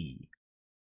city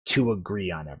to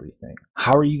agree on everything.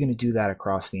 How are you going to do that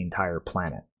across the entire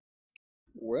planet?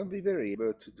 Well, we were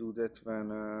able to do that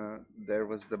when there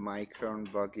was the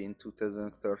Micron bug in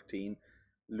 2013.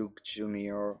 Luke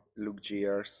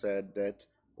Gr said that,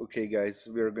 okay guys,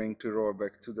 we're going to roll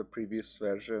back to the previous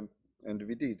version, and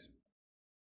we did.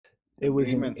 It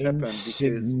was an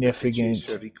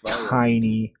insignificant,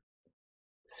 tiny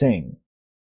thing.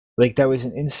 Like, that was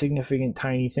an insignificant,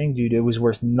 tiny thing, dude. It was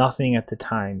worth nothing at the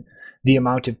time. The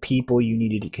amount of people you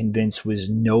needed to convince was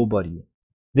nobody.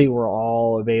 They were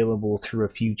all available through a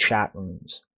few chat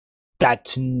rooms.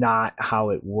 That's not how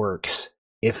it works.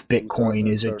 If Bitcoin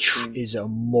is a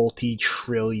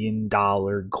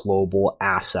multi-trillion-dollar global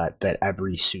asset that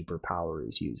every superpower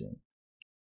is using.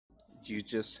 You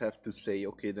just have to say,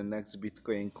 okay, the next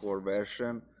Bitcoin Core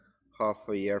version, half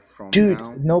a year from Dude,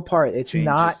 now. no part. It's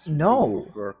not. changes No. proof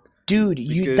of work. Dude,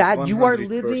 Because you are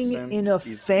living 100% in a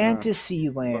is fantasy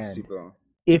not land. possible.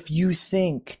 If you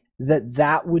think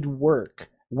that would work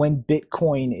when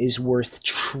Bitcoin is worth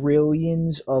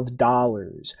trillions of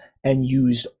dollars and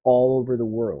used all over the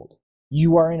world,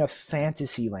 you are in a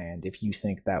fantasy land if you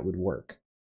think that would work.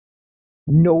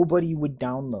 Nobody would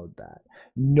download that.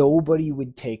 Nobody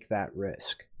would take that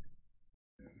risk.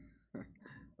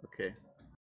 Okay.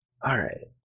 All right.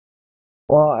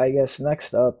 Well, I guess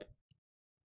next up,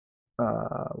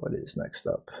 what is next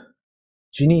up?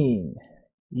 Janine,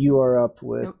 you are up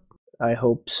with, I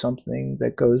hope, something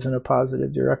that goes in a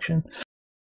positive direction.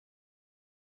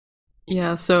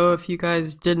 Yeah, so if you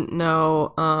guys didn't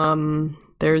know,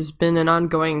 there's been an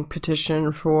ongoing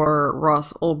petition for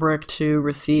Ross Ulbricht to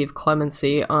receive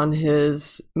clemency on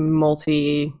his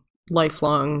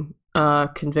lifelong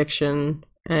conviction,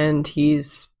 and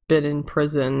he's been in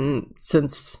prison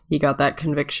since he got that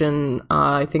conviction.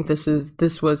 I think this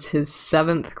was his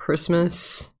 7th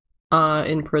Christmas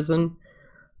in prison.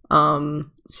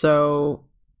 So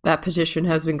that petition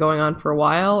has been going on for a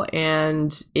while,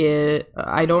 and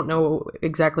I don't know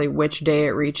exactly which day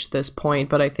it reached this point,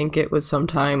 but I think it was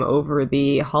sometime over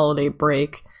the holiday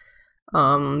break.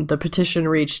 The petition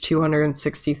reached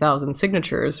 260,000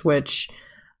 signatures, which,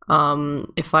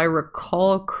 if I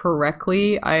recall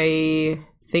correctly, I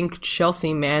think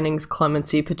Chelsea Manning's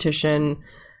clemency petition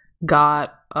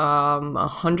got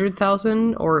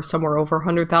 100,000 or somewhere over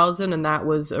 100,000, and that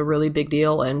was a really big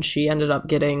deal, and she ended up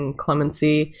getting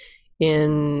clemency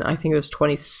in, I think it was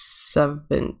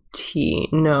 2017.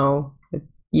 No,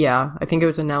 yeah, I think it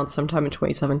was announced sometime in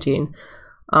 2017.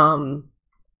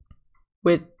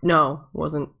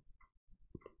 Wasn't.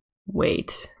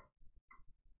 Wait,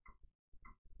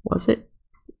 was it?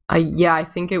 I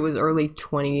think it was early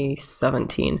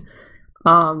 2017.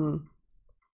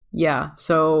 Yeah,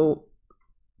 so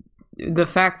the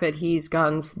fact that he's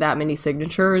gotten that many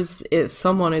signatures,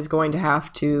 someone is going to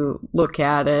have to look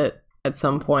at it at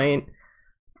some point,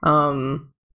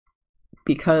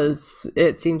 because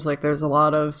it seems like there's a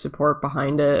lot of support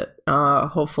behind it.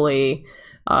 Hopefully,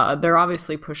 they're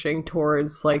obviously pushing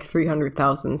towards like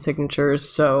 300,000 signatures.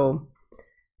 So,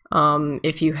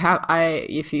 if you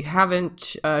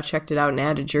haven't checked it out and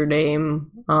added your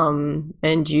name,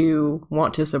 and you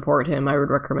want to support him, I would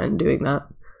recommend doing that.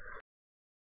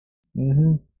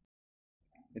 Mm-hmm.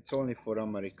 It's only for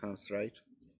Americans, right?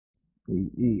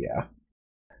 Yeah.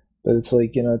 But it's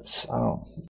like, it's, I don't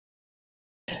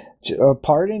know. A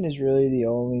pardon is really the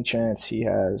only chance he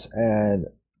has, and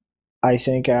I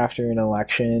think after an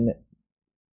election,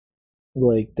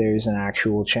 like, there's an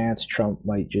actual chance Trump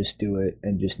might just do it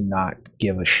and just not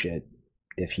give a shit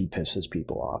if he pisses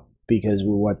people off, because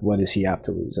what does he have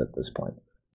to lose at this point?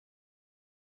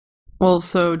 Well,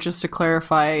 so just to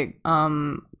clarify,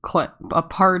 a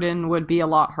pardon would be a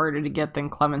lot harder to get than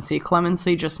clemency.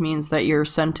 Clemency just means that your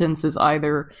sentence is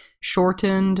either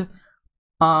shortened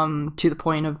to the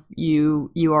point of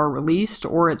you are released,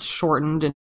 or it's shortened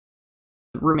in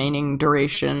remaining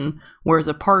duration, whereas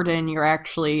a pardon, you're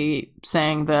actually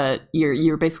saying that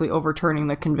you're basically overturning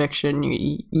the conviction.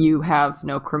 You have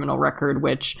no criminal record,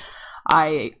 which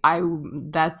I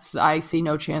see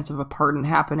no chance of a pardon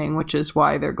happening, which is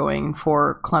why they're going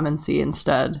for clemency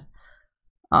instead.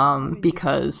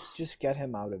 Because just get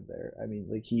him out of there. I mean,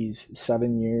 like, he's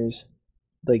 7 years,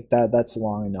 like that's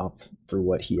long enough for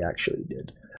what he actually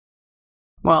did.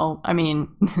 Well, I mean,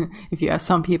 if you ask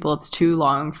some people, it's too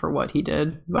long for what he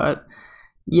did, but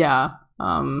yeah.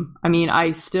 I mean,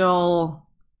 I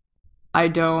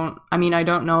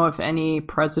don't know if any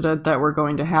president that we're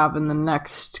going to have in the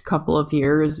next couple of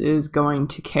years is going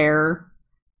to care.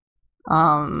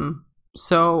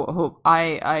 So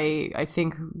I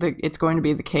think that it's going to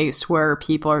be the case where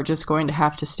people are just going to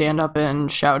have to stand up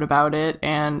and shout about it,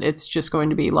 and it's just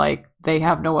going to be like they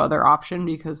have no other option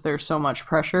because there's so much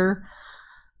pressure.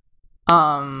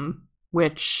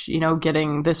 Which,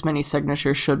 getting this many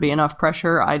signatures should be enough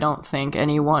pressure. I don't think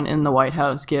anyone in the White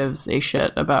House gives a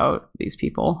shit about these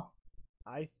people.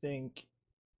 I think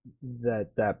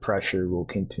that pressure will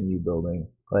continue building.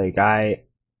 Like, I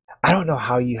don't know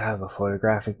how you have a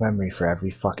photographic memory for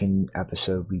every fucking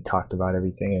episode we talked about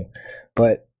everything,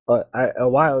 but a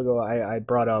while ago, I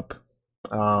brought up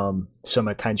some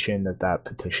attention that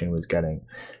petition was getting,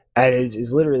 and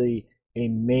is literally a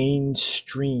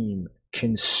mainstream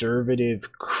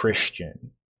conservative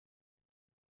Christian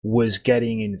was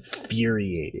getting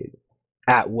infuriated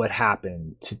at what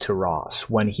happened to Ross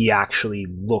when he actually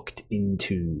looked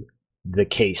into the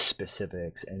case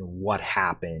specifics and what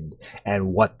happened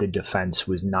and what the defense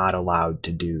was not allowed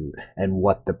to do and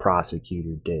what the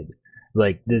prosecutor did.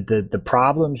 Like the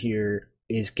problem here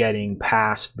is getting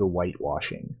past the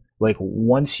whitewashing. Like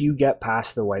once you get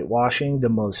past the whitewashing, the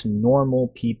most normal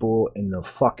people in the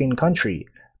fucking country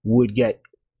would get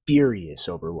furious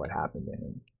over what happened to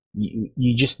him.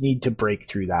 You just need to break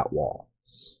through that wall.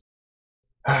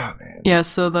 Oh man. Yeah,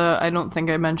 so I don't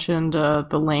think I mentioned the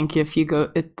link. If you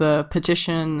go at the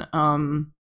petition,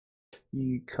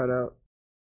 You cut out.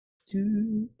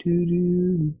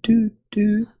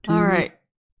 all right,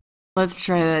 let's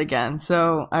try that again.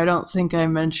 So I don't think I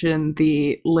mentioned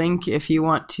the link. If you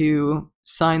want to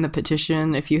sign the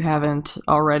petition, if you haven't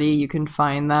already, you can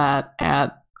find that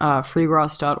at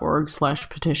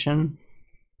freeross.org/petition.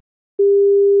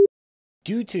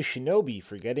 Due to Shinobi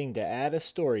forgetting to add a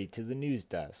story to the news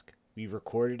desk, we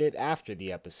recorded it after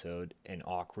the episode and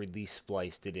awkwardly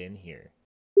spliced it in here.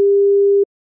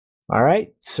 All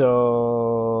right,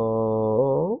 so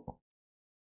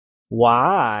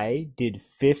why did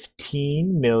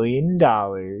 $15 million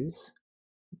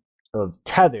of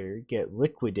Tether get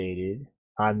liquidated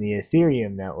on the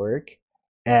Ethereum network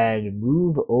and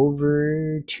move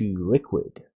over to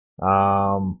Liquid?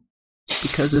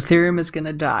 Because Ethereum is going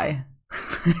to die.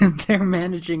 They're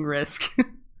managing risk.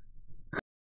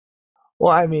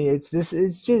 Well, I mean, this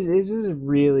is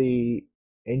really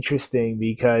interesting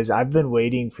because I've been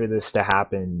waiting for this to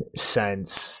happen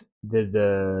since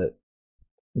the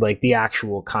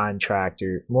actual contract,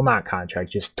 or well, not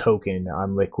contract, just token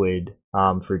on Liquid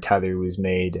for Tether was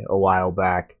made a while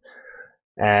back,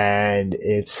 and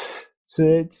it's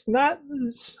not.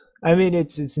 I mean,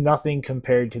 it's nothing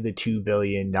compared to the $2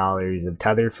 billion of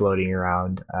Tether floating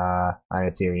around on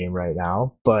Ethereum right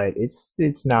now, but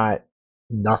it's not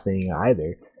nothing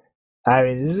either. I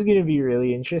mean, this is going to be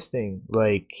really interesting.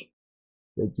 Like,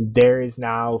 there is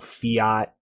now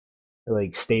fiat, like,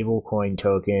 stablecoin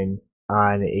token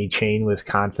on a chain with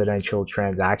confidential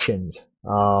transactions.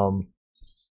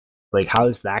 Like,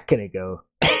 how's that going to go?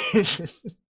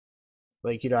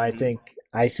 Like,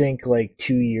 I think like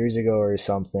 2 years ago or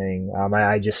something,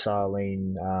 I just saw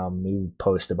Elaine Wu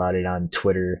post about it on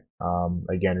Twitter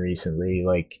again recently.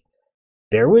 Like,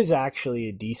 there was actually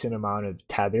a decent amount of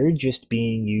Tether just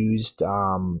being used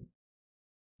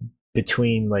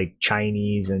between like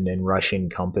Chinese and Russian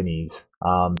companies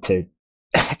to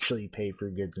actually pay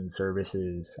for goods and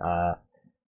services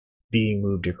being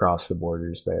moved across the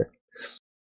borders there.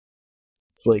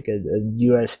 It's like a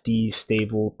USD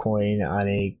stable coin on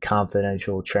a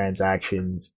confidential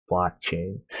transactions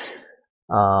blockchain.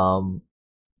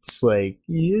 It's like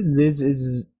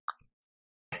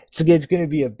it's going to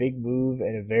be a big move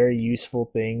and a very useful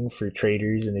thing for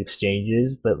traders and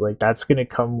exchanges, but like that's going to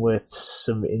come with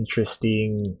some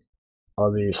interesting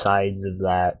other sides of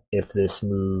that if this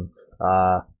move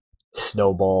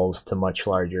snowballs to much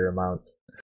larger amounts.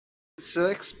 So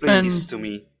explain this to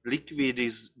me. Liquid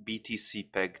is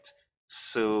BTC pegged,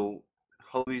 so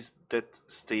how is that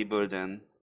stable then?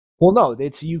 Well, no,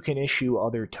 it's you can issue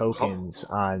other tokens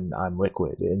on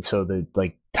Liquid, and so the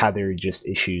like Tether just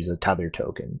issues a Tether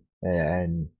token,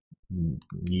 and you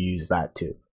use that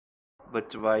too.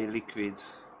 But why Liquid?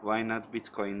 Why not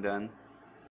Bitcoin then?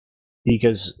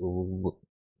 Because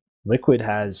Liquid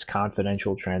has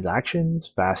confidential transactions,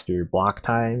 faster block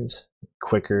times,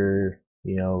 quicker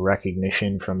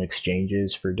recognition from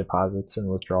exchanges for deposits and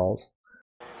withdrawals.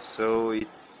 So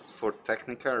it's for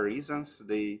technical reasons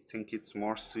they think it's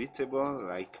more suitable,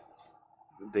 like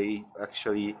they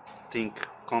actually think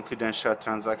confidential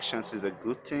transactions is a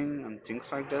good thing and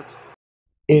things like that?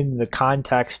 In the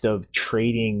context of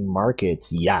trading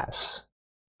markets, yes.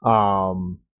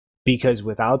 Because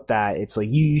without that, it's like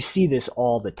you see this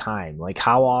all the time. Like,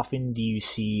 how often do you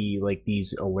see like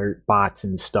these alert bots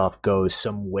and stuff go,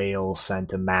 some whale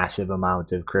sent a massive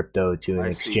amount of crypto to an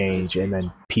exchange and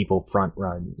then people front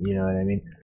run, you know what I mean?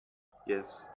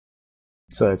 Yes.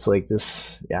 So it's like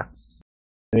this, yeah.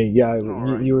 I mean, yeah,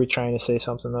 you were trying to say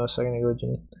something though a second ago,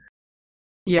 Jenny?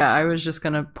 Yeah, I was just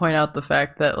going to point out the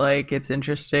fact that, like, it's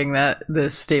interesting that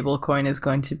this stable coin is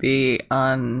going to be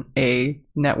on a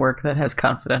network that has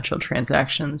confidential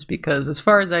transactions, because as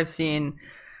far as I've seen,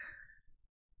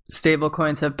 stable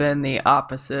coins have been the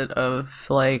opposite of,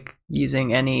 like,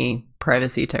 using any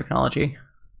privacy technology.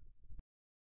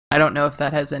 I don't know if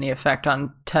that has any effect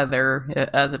on Tether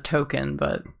as a token,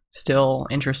 but still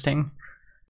interesting.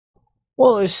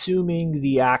 Well, assuming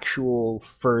the actual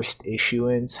first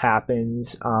issuance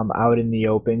happens out in the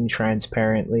open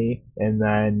transparently, and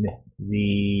then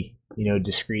the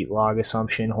discrete log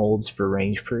assumption holds for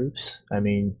range proofs, I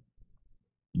mean,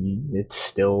 it's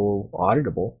still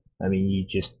auditable. I mean, you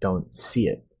just don't see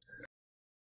it.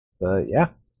 But yeah,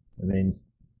 I mean,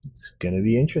 it's going to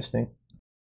be interesting.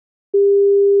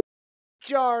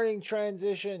 Jarring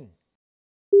transition.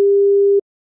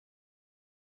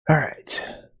 All right.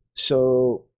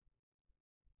 So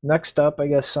next up, I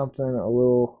guess something a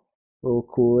little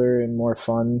cooler and more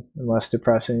fun and less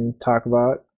depressing to talk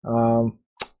about.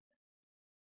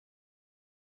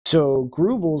 So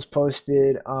Grubbles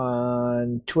posted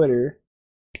on Twitter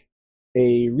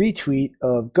a retweet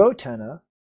of Gotenna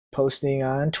posting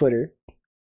on Twitter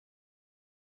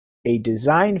a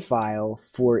design file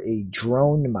for a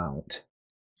drone mount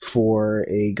for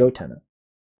a Gotenna,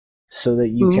 so that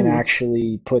you can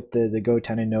actually put the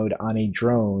Gotenna node on a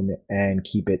drone and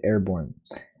keep it airborne.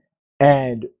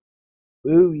 And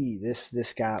ooh,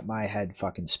 this got my head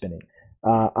fucking spinning.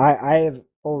 I have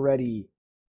already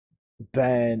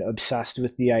been obsessed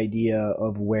with the idea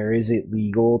of where is it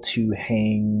legal to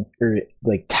hang or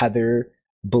like tether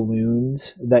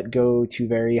balloons that go to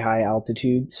very high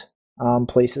altitudes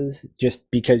places, just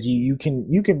because you can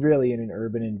really in an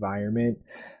urban environment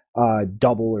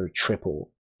double or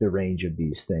triple the range of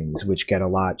these things, which get a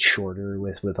lot shorter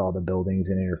with all the buildings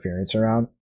and interference around,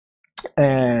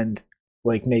 and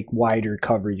like make wider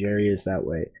coverage areas that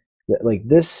way. Like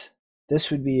this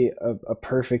would be a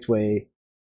perfect way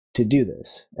to do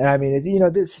this. And I mean,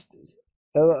 this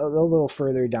a little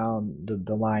further down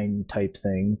the line type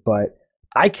thing, but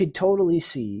I could totally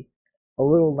see a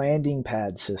little landing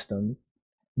pad system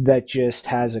that just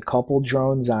has a couple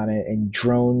drones on it, and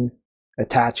drone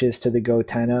attaches to the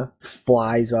Gotenna,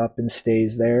 flies up and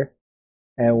stays there,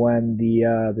 and when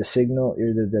the signal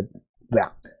or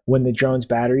when the drone's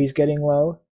battery's getting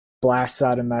low, blasts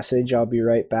out a message, "I'll be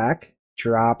right back,"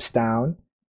 drops down,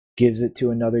 gives it to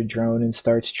another drone and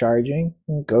starts charging,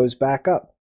 and goes back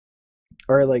up.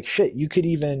 Or like shit, you could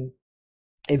even,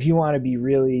 if you want to be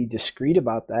really discreet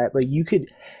about that, like you could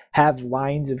have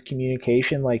lines of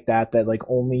communication like that like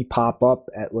only pop up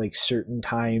at like certain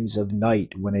times of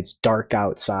night when it's dark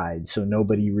outside, so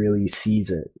nobody really sees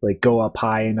it. Like go up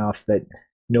high enough that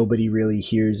nobody really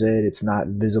hears it, it's not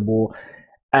visible.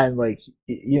 And like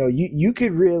you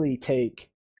could really take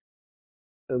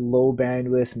low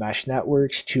bandwidth mesh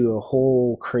networks to a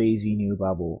whole crazy new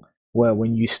level. Well,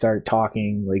 when you start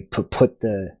talking like put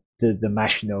the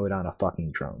mesh node on a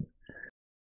fucking drone.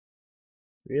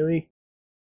 Really?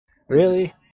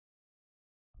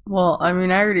 Well, I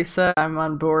mean, I already said I'm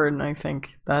on board, and I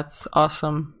think that's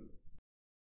awesome.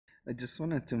 I just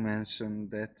wanted to mention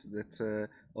that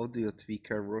Audio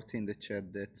Tweaker wrote in the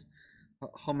chat that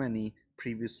how many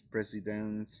previous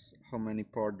presidents, how many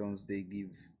pardons they give,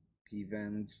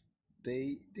 and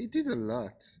they did a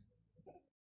lot.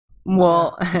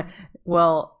 Well,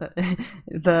 well,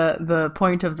 the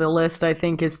point of the list, I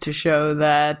think, is to show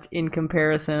that in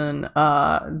comparison,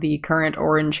 the current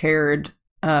orange-haired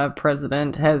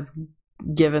president has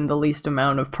given the least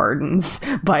amount of pardons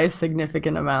by a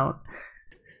significant amount.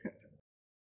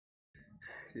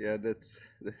 Yeah, that's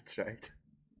right.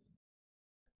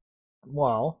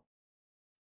 Well,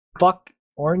 fuck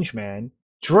Orange Man.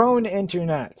 Drone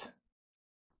internet.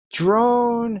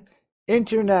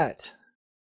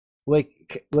 Like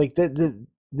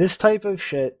this type of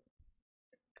shit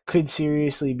could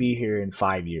seriously be here in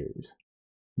 5 years.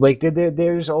 Like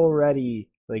there's already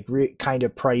like kind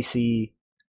of pricey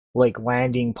like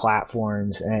landing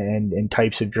platforms and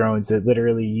types of drones that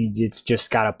literally it's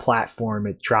just got a platform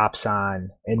it drops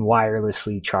on and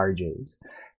wirelessly charges.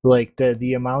 Like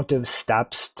the amount of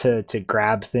steps to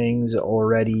grab things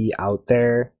already out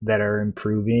there that are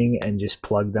improving and just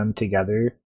plug them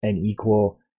together and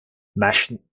equal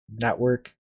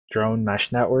drone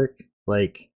mesh network.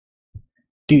 Like,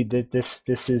 dude,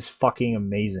 this is fucking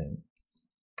amazing.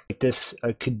 Like this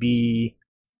could be,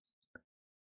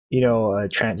 a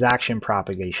transaction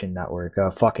propagation network, a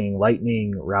fucking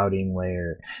lightning routing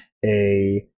layer.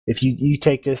 If you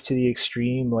take this to the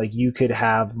extreme, like you could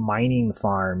have mining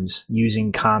farms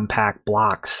using compact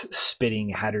blocks spitting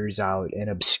headers out and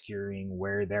obscuring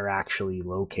where they're actually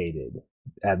located,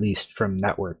 at least from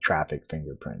network traffic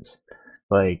fingerprints.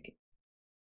 Like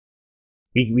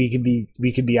we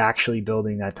could be actually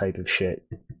building that type of shit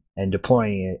and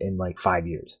deploying it in like 5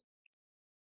 years.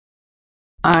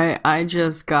 I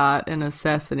just got an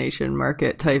assassination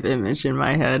market type image in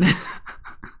my head.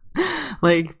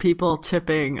 Like people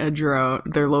tipping a drone,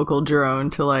 their local drone,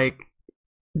 to like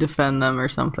defend them or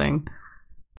something.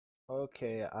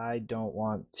 Okay, I don't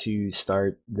want to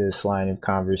start this line of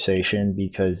conversation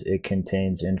because it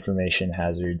contains information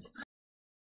hazards.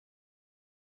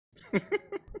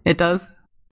 It does.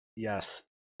 Yes.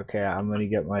 Okay, I'm gonna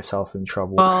get myself in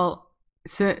trouble.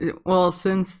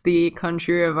 Since the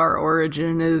country of our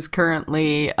origin is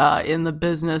currently in the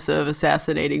business of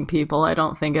assassinating people, I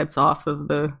don't think it's off of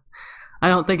the. I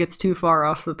don't think it's too far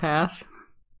off the path.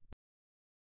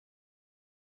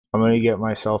 I'm gonna get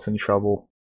myself in trouble.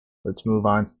 Let's move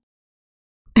on.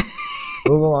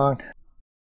 Move along.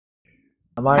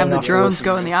 I'm on Have the enough drones lists.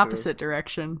 go in the opposite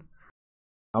direction.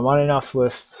 I'm on enough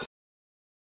lists.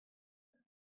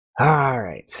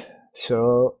 Alright.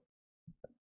 So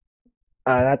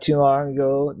not too long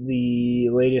ago, the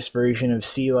latest version of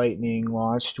Sea Lightning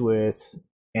launched with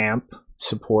AMP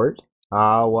support.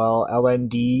 Well,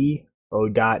 LND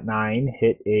 0.9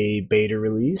 hit a beta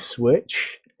release,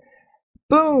 which,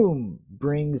 boom,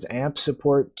 brings AMP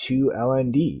support to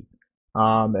LND,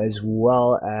 as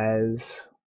well as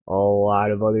a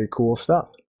lot of other cool stuff.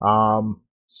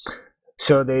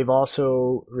 So they've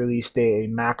also released a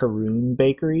macaroon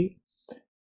bakery,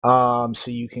 so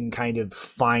you can kind of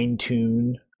fine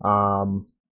tune a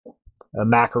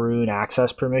macaroon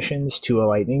access permissions to a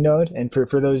Lightning node. And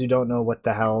for those who don't know what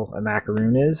the hell a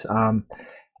macaroon is,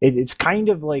 it's kind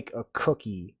of like a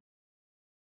cookie,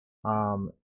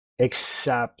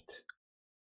 except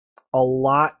a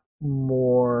lot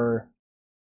more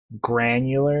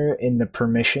granular in the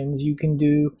permissions you can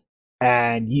do.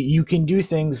 And you can do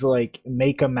things like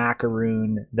make a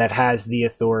macaroon that has the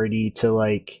authority to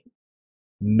like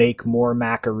make more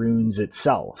macaroons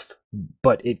itself,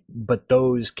 but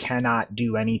those cannot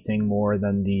do anything more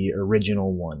than the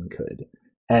original one could,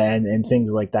 and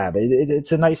things like that.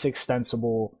 It's a nice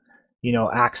extensible,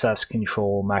 access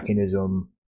control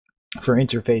mechanism for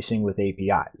interfacing with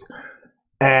APIs,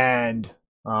 and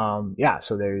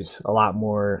so there's a lot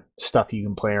more stuff you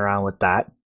can play around with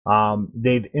that.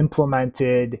 They've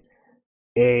implemented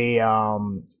a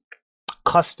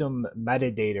custom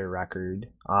metadata record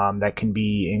that can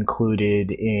be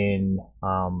included in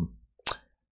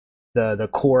the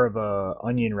core of a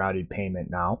onion routed payment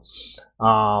now.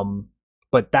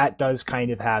 But that does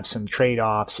kind of have some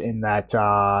trade-offs in that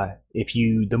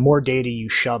the more data you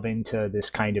shove into this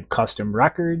kind of custom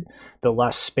record, the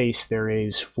less space there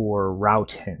is for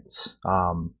route hints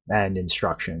and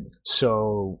instructions.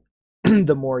 So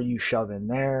the more you shove in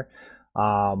there,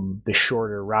 the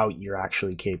shorter route you're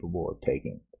actually capable of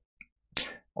taking.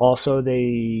 Also,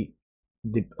 they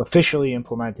officially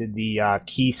implemented the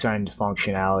key send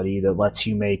functionality that lets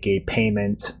you make a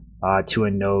payment to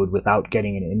a node without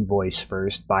getting an invoice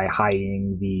first by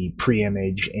hiding the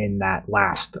pre-image in that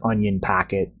last onion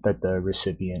packet that the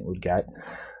recipient would get.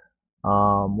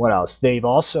 What else? They've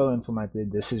also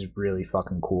implemented, this is really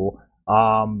fucking cool,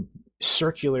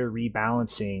 circular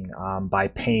rebalancing by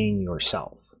paying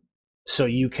yourself. So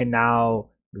you can now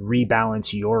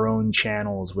rebalance your own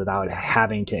channels without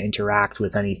having to interact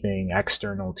with anything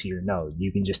external to your node.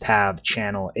 You can just have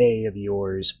channel A of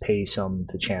yours pay some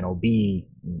to channel B,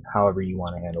 however you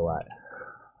want to handle that.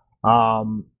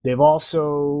 They've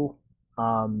also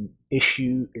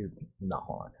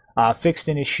fixed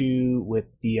an issue with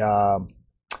the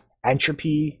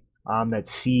entropy that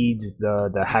seeds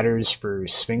the headers for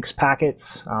Sphinx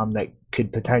packets that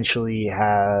could potentially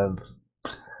have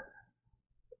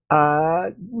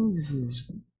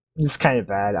this is kind of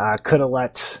bad. Could have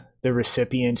let the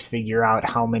recipient figure out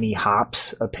how many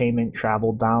hops a payment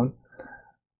traveled down.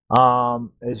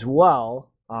 As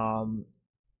well,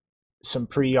 some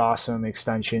pretty awesome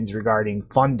extensions regarding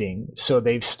funding. So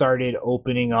they've started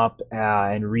opening up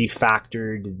and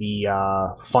refactored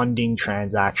the funding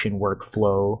transaction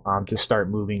workflow to start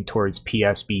moving towards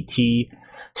PSBT,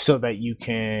 so that you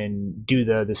can do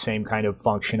the same kind of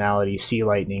functionality Sea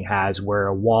Lightning has, where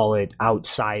a wallet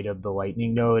outside of the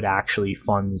Lightning node actually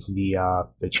funds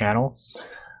the channel,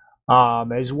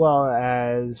 as well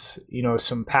as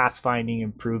some pathfinding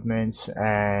improvements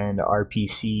and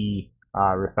RPC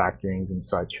refactorings and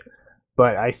such.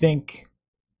 But I think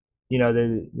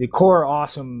the core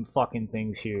awesome fucking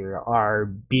things here are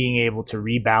being able to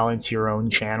rebalance your own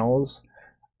channels,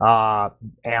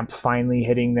 AMP finally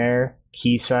hitting there,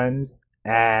 key send,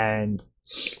 and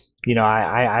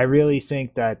I really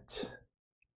think that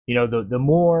the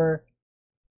more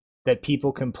that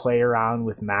people can play around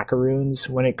with macaroons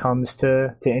when it comes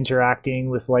to interacting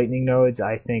with Lightning nodes,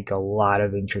 I think a lot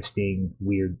of interesting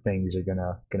weird things are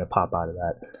gonna pop out of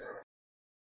that.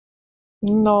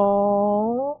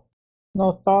 No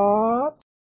thoughts.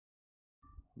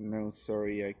 No,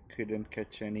 sorry, I couldn't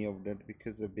catch any of that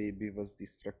because the baby was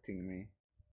distracting me.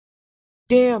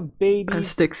 Damn, baby.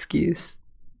 Best excuse.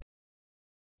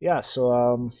 Yeah,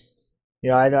 so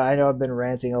I know I've been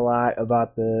ranting a lot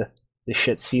about the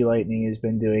shit Sea Lightning has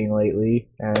been doing lately,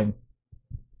 and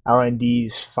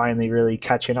LND's finally really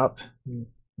catching up.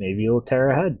 Maybe it'll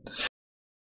tear ahead.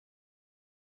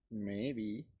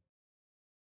 Maybe.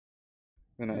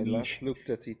 When I I mean, last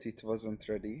looked at it, it wasn't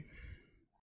ready.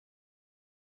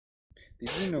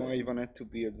 Did you know I wanted to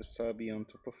build Wasabi on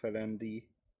top of LND?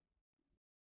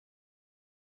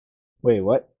 wait,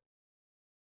 what?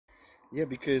 Yeah,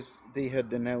 because they had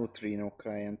the Neutrino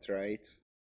client, right?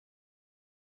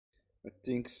 But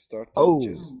things started Oh.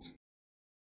 just...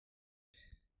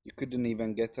 You couldn't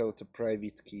even get out a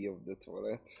private key of the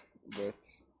wallet, but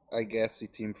I guess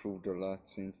it improved a lot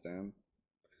since then.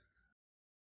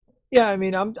 Yeah, I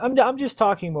mean, I'm just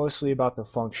talking mostly about the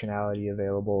functionality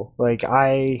available. Like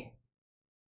I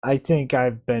think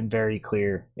I've been very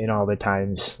clear in all the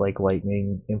times like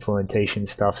Lightning implementation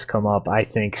stuff's come up. I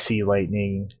think C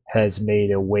Lightning has made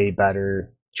a way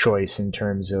better choice in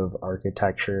terms of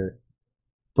architecture.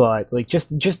 But like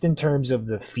just in terms of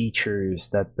the features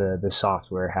that the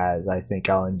software has, I think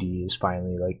LND is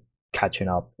finally like catching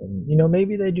up. And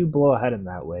maybe they do blow ahead in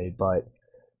that way, but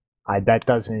that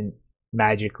doesn't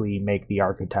magically make the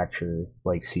architecture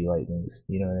like C Lightning's.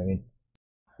 You know what I mean?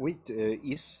 Wait,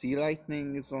 is Sea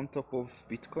Lightning is on top of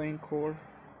Bitcoin Core?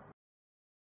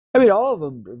 I mean, all of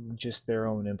them are just their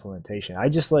own implementation. I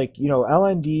just like,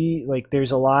 LND, like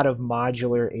there's a lot of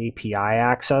modular API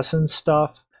access and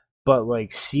stuff, but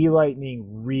like Sea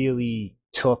Lightning really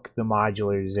took the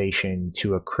modularization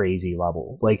to a crazy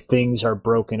level. Like things are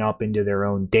broken up into their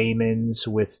own daemons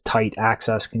with tight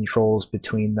access controls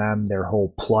between them, their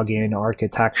whole plugin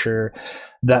architecture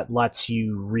that lets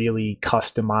you really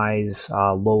customize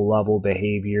low level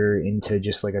behavior into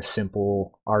just like a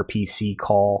simple RPC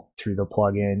call through the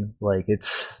plugin. Like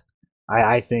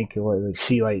I think like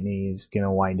Sea Lightning is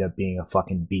gonna wind up being a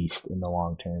fucking beast in the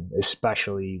long term,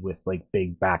 especially with like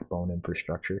big backbone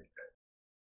infrastructure.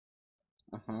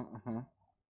 It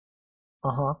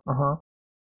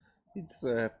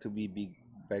doesn't have to be big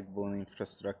backbone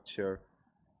infrastructure.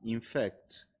 In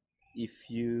fact, if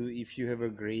you have a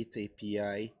great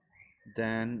API,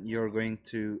 then you're going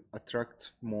to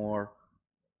attract more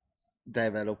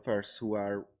developers who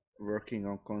are working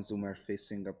on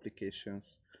consumer-facing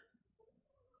applications.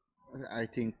 I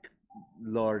think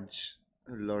large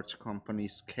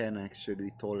companies can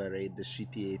actually tolerate the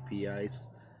shitty APIs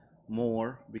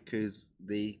more because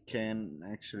they can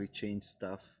actually change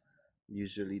stuff.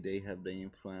 Usually they have the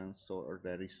influence or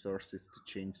the resources to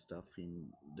change stuff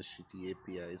in the shitty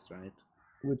APIs, right?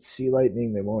 With Sea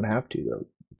Lightning, they won't have to though.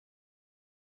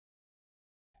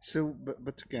 So,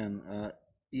 but again,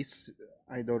 is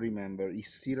I don't remember.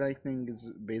 Is Sea Lightning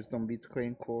is based on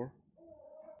Bitcoin Core?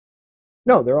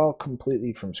 No, they're all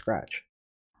completely from scratch.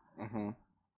 Yeah,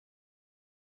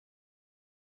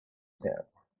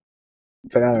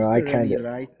 but I don't Is know. I there kind any of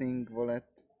Lightning wallet,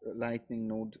 Lightning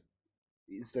node?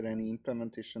 Is there any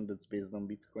implementation that's based on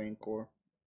Bitcoin Core?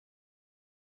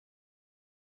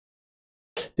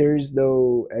 there's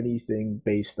no anything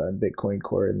based on Bitcoin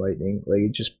Core and Lightning. Like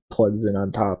it just plugs in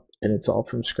on top, and it's all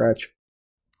from scratch.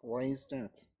 Why is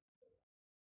that?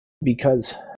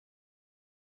 Because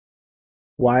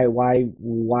why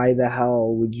the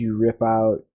hell would you rip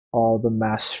out all the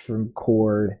mess from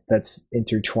core that's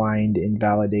intertwined in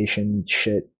validation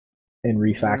shit and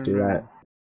refactor that?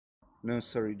 No,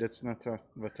 sorry, that's not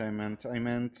what I meant. I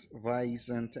meant, why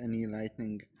isn't any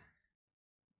Lightning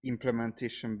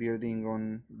implementation building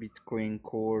on Bitcoin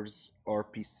Core's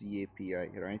RPC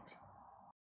API, right?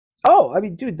 Oh, I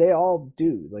mean, dude, they all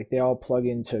do. Like, they all plug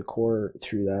into core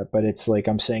through that, but it's like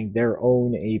I'm saying their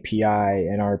own API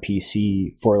and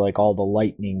RPC for like all the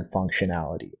Lightning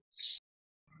functionality.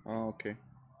 Oh, okay.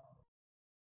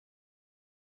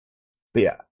 But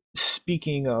yeah,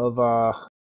 speaking of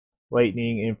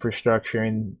Lightning infrastructure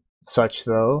and such,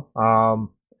 though,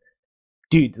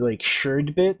 dude, like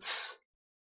Shardbits,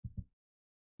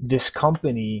 this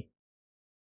company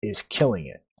is killing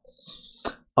it.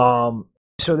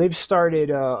 So they've started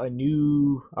a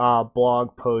new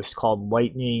blog post called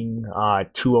Lightning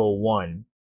 201,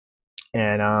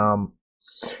 and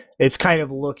it's kind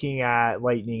of looking at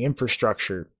Lightning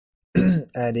infrastructure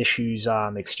and issues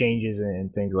exchanges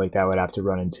and things like that would have to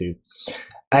run into.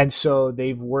 And so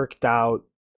they've worked out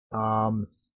a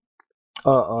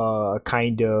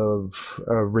kind of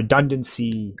a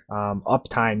redundancy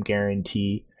uptime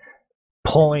guarantee,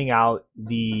 pulling out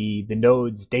the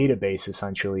node's database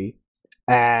essentially,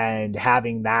 and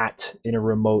having that in a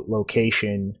remote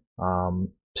location,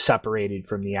 separated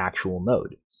from the actual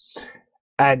node.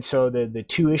 And so the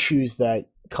two issues that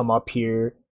come up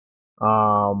here,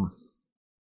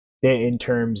 in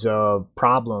terms of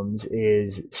problems,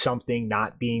 is something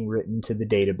not being written to the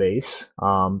database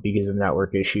because of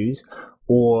network issues,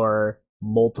 or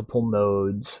multiple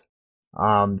nodes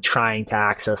trying to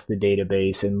access the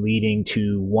database and leading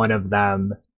to one of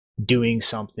them doing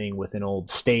something with an old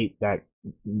state that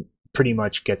pretty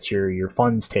much gets your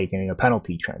funds taken in a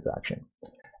penalty transaction.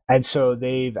 And so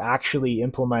they've actually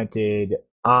implemented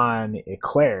on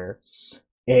Eclair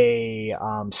a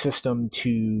system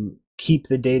to keep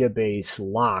the database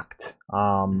locked,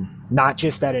 not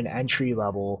just at an entry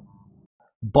level,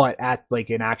 but at like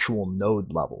an actual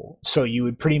node level. So you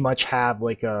would pretty much have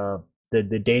like the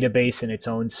database in its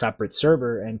own separate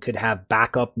server, and could have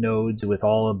backup nodes with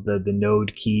all of the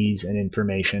node keys and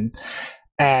information.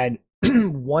 And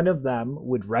one of them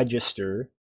would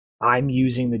register, I'm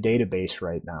using the database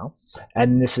right now,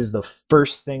 and this is the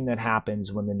first thing that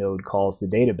happens when the node calls the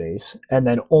database, and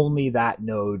then only that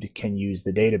node can use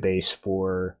the database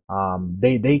for,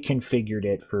 they configured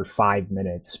it for 5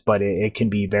 minutes, but it can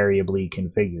be variably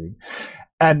configured.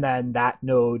 And then that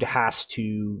node has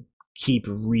to keep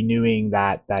renewing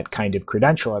that kind of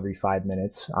credential every 5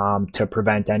 minutes to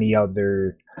prevent any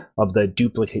other of the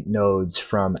duplicate nodes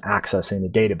from accessing the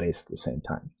database at the same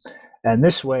time. And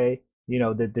this way, you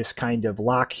know, that this kind of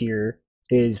lock here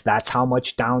is, that's how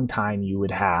much downtime you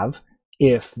would have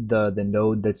if the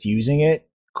node that's using it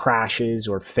crashes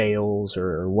or fails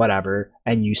or whatever,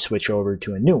 and you switch over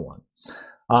to a new one.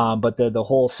 But the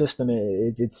whole system,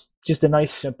 it's just a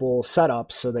nice simple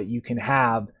setup so that you can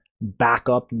have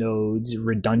backup nodes,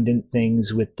 redundant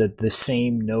things with the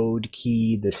same node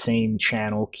key, the same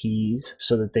channel keys,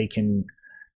 so that they can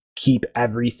keep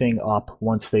everything up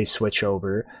once they switch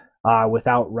over,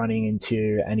 without running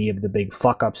into any of the big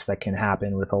fuck ups that can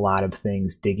happen with a lot of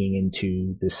things digging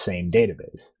into this same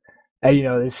database. And, you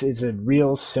know, this is a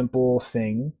real simple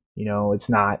thing. You know, it's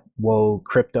not, whoa,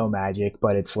 crypto magic,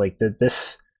 but it's like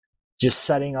this, just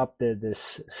setting up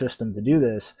this system to do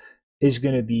this is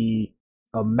going to be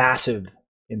a massive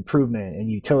improvement in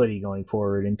utility going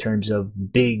forward, in terms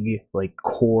of big, like,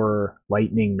 core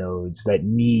Lightning nodes that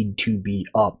need to be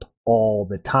up all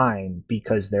the time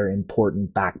because they're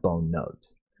important backbone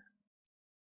nodes.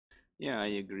 Yeah, I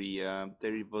agree.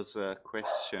 There was a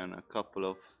question a couple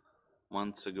of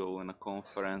months ago in a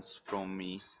conference from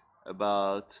me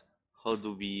about how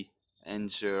do we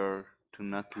ensure to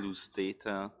not lose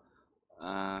data,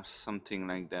 something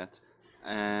like that,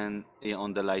 and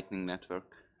on the Lightning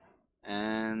Network.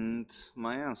 And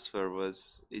my answer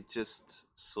was, it's just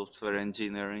software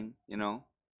engineering, you know.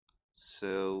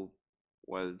 So,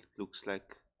 well, it looks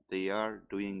like they are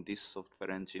doing this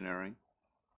software engineering.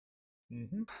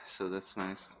 Mm-hmm. So that's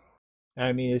nice.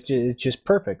 I mean, it's just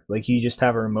perfect. Like, you just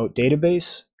have a remote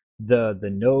database. The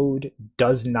node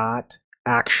does not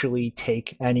actually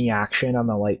take any action on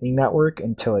the Lightning Network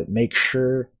until it makes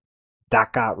sure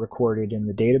that got recorded in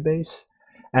the database,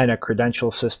 and a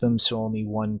credential system, so only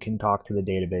one can talk to the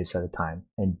database at a time.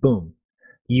 And boom,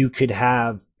 you could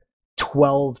have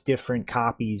 12 different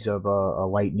copies of a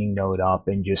Lightning node up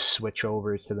and just switch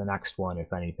over to the next one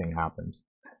if anything happens.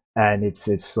 And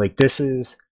it's like, this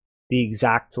is the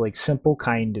exact, like, simple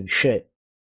kind of shit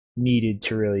needed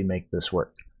to really make this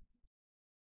work.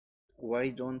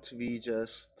 Why don't we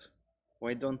just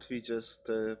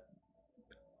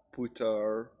put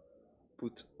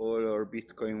all our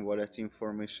Bitcoin wallet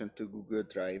information to Google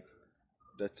Drive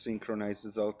that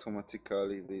synchronizes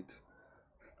automatically with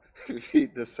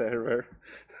with the server?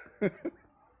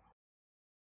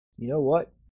 You know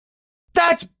what?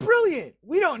 That's brilliant!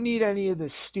 We don't need any of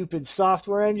this stupid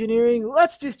software engineering.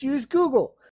 Let's just use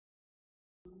Google.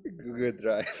 Google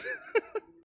Drive.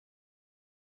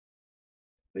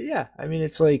 But yeah, I mean,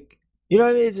 it's like, you know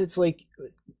what I mean? It's like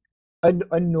a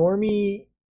normie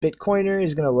Bitcoiner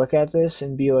is going to look at this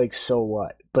and be like, so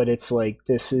what? But it's like,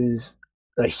 this is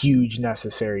a huge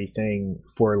necessary thing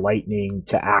for Lightning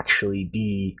to actually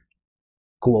be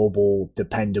global,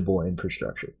 dependable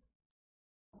infrastructure.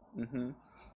 Mm-hmm.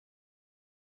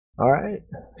 All right.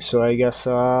 So I guess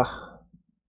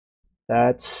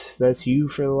that's you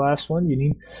for the last one. You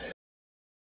need.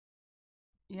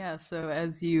 Yeah, so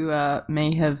as you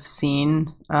may have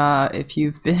seen, if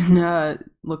you've been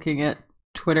looking at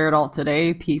Twitter at all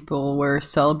today, people were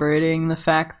celebrating the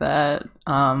fact that,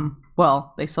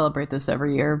 well, they celebrate this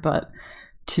every year, but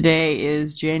today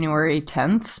is January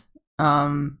 10th.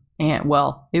 And,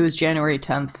 well, it was January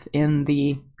 10th in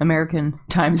the American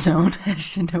time zone, as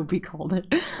Shinobi called it.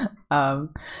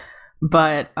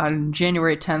 But on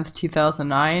January 10th,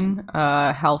 2009,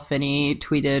 Hal Finney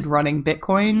tweeted running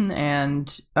Bitcoin,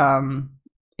 and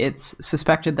it's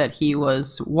suspected that he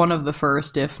was one of the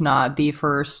first, if not the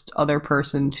first, other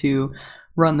person to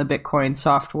run the Bitcoin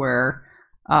software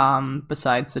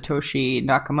besides Satoshi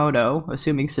Nakamoto,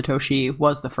 assuming Satoshi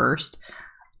was the first.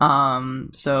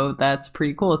 So that's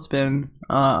pretty cool. It's been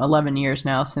 11 years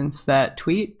now since that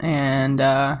tweet, and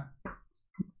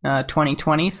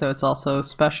 2020, so it's also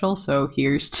special. So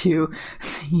here's to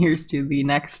the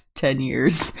next 10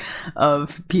 years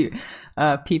of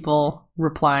people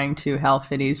replying to Hal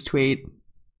Finney's tweet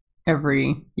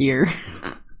every year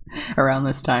around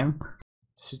this time.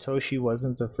 Satoshi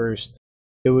wasn't the first.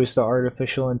 It was the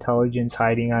artificial intelligence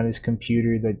hiding on his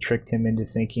computer that tricked him into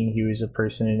thinking he was a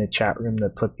person in a chat room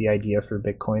that put the idea for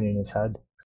Bitcoin in his head.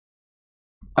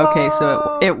 Okay,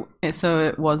 so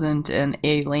it wasn't an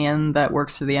alien that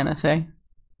works for the NSA?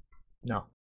 No.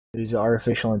 It was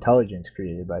artificial intelligence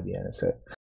created by the NSA.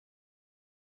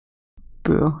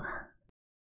 Boo.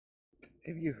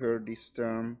 Have you heard this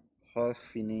term,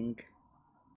 half-finning?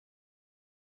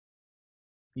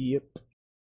 Yep.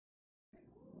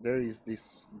 There is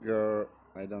this girl,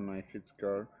 I don't know if it's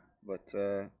girl, but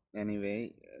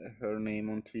anyway, her name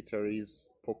on Twitter is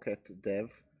Pocket Dev,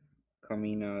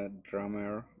 Kamina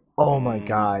drummer. Oh my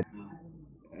god.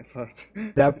 But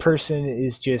That person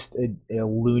is just a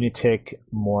lunatic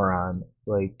moron.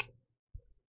 Like,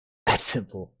 that's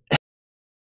simple.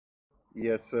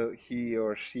 yeah, so he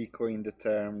or she coined the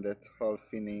term that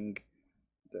half-finning,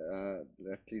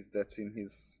 at least that's in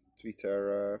his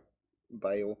Twitter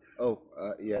bio.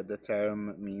 Yeah, the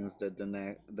term means that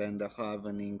then the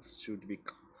halvenings should be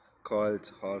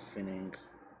called half-finings,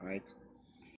 right?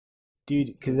 Dude,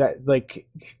 because that, like,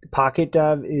 Pocket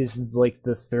Dev is like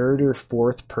the third or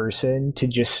fourth person to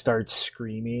just start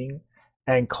screaming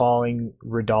and calling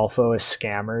Rodolfo a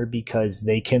scammer because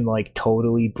they can like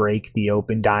totally break the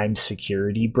Open Dime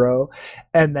security, bro,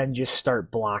 and then just start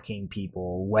blocking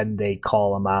people when they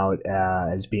call them out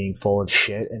as being full of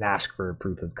shit and ask for a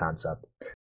proof of concept.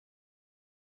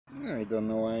 I don't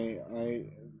know. I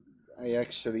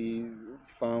actually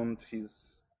found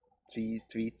his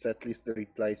tweets, at least the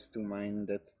replies to mine,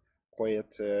 that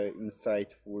quite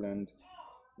insightful and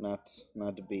not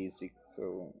basic.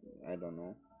 So I don't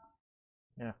know.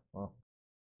 Yeah, well,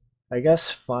 I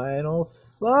guess final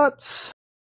thoughts.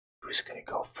 Who's gonna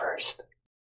go first?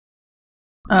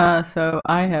 So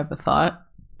I have a thought.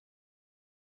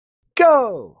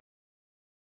 Go!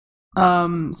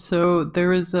 So there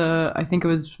was I think it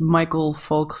was Michael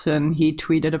Folkson, he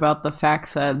tweeted about the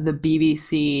fact that the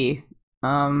BBC,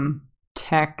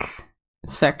 tech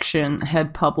section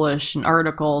had published an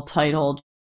article titled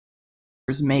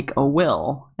Make a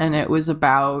Will, and it was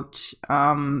about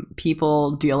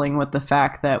people dealing with the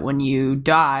fact that when you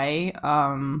die,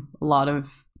 a lot of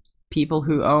people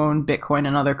who own Bitcoin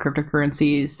and other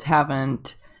cryptocurrencies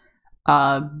haven't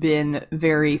been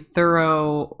very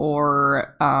thorough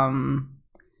or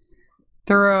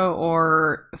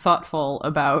thoughtful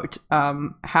about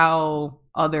how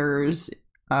others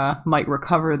might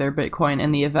recover their Bitcoin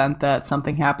in the event that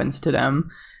something happens to them.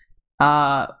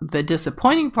 The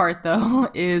disappointing part, though,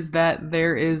 is that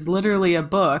there is literally a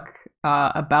book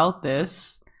about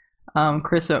this,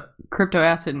 Crypto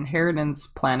Asset Inheritance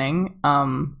Planning,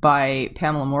 by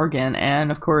Pamela Morgan,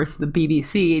 and of course the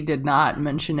BBC did not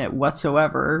mention it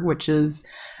whatsoever, which is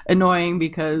annoying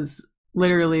because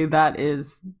literally that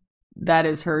is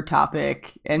her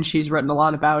topic, and she's written a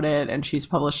lot about it, and she's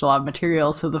published a lot of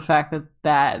material, so the fact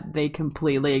that they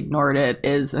completely ignored it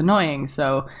is annoying.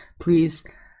 So please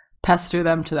pester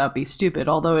them to not be stupid,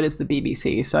 although it is the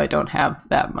BBC, so I don't have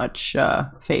that much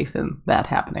faith in that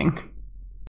happening.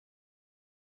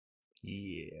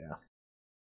 Yeah.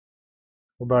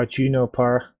 What about you,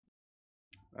 Nopar?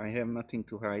 I have nothing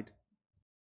to hide.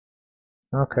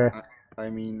 Okay. I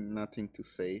mean, nothing to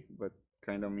say, but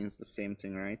kind of means the same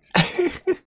thing, right?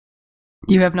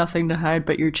 You have nothing to hide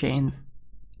but your chains.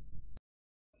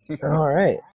 All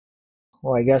right.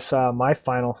 Well, I guess my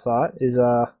final thought is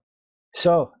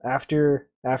so after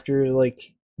like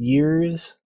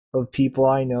years of people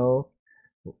I know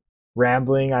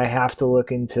rambling, I have to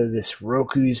look into this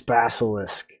Roku's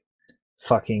Basilisk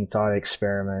fucking thought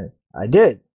experiment. I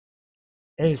did.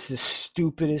 And it's the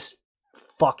stupidest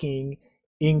fucking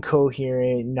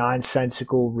incoherent,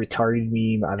 nonsensical, retarded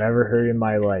meme I've ever heard in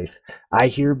my life. I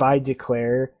hereby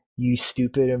declare, you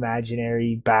stupid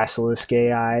imaginary basilisk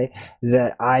AI,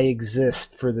 that I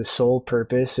exist for the sole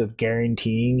purpose of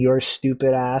guaranteeing your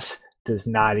stupid ass does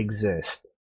not exist.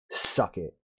 Suck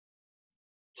it.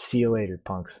 See you later,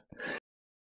 punks.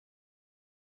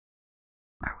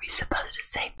 Are we supposed to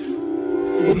say?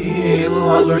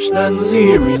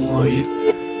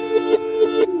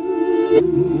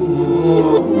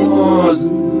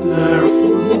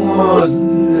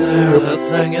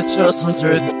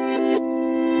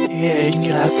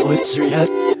 Ingen får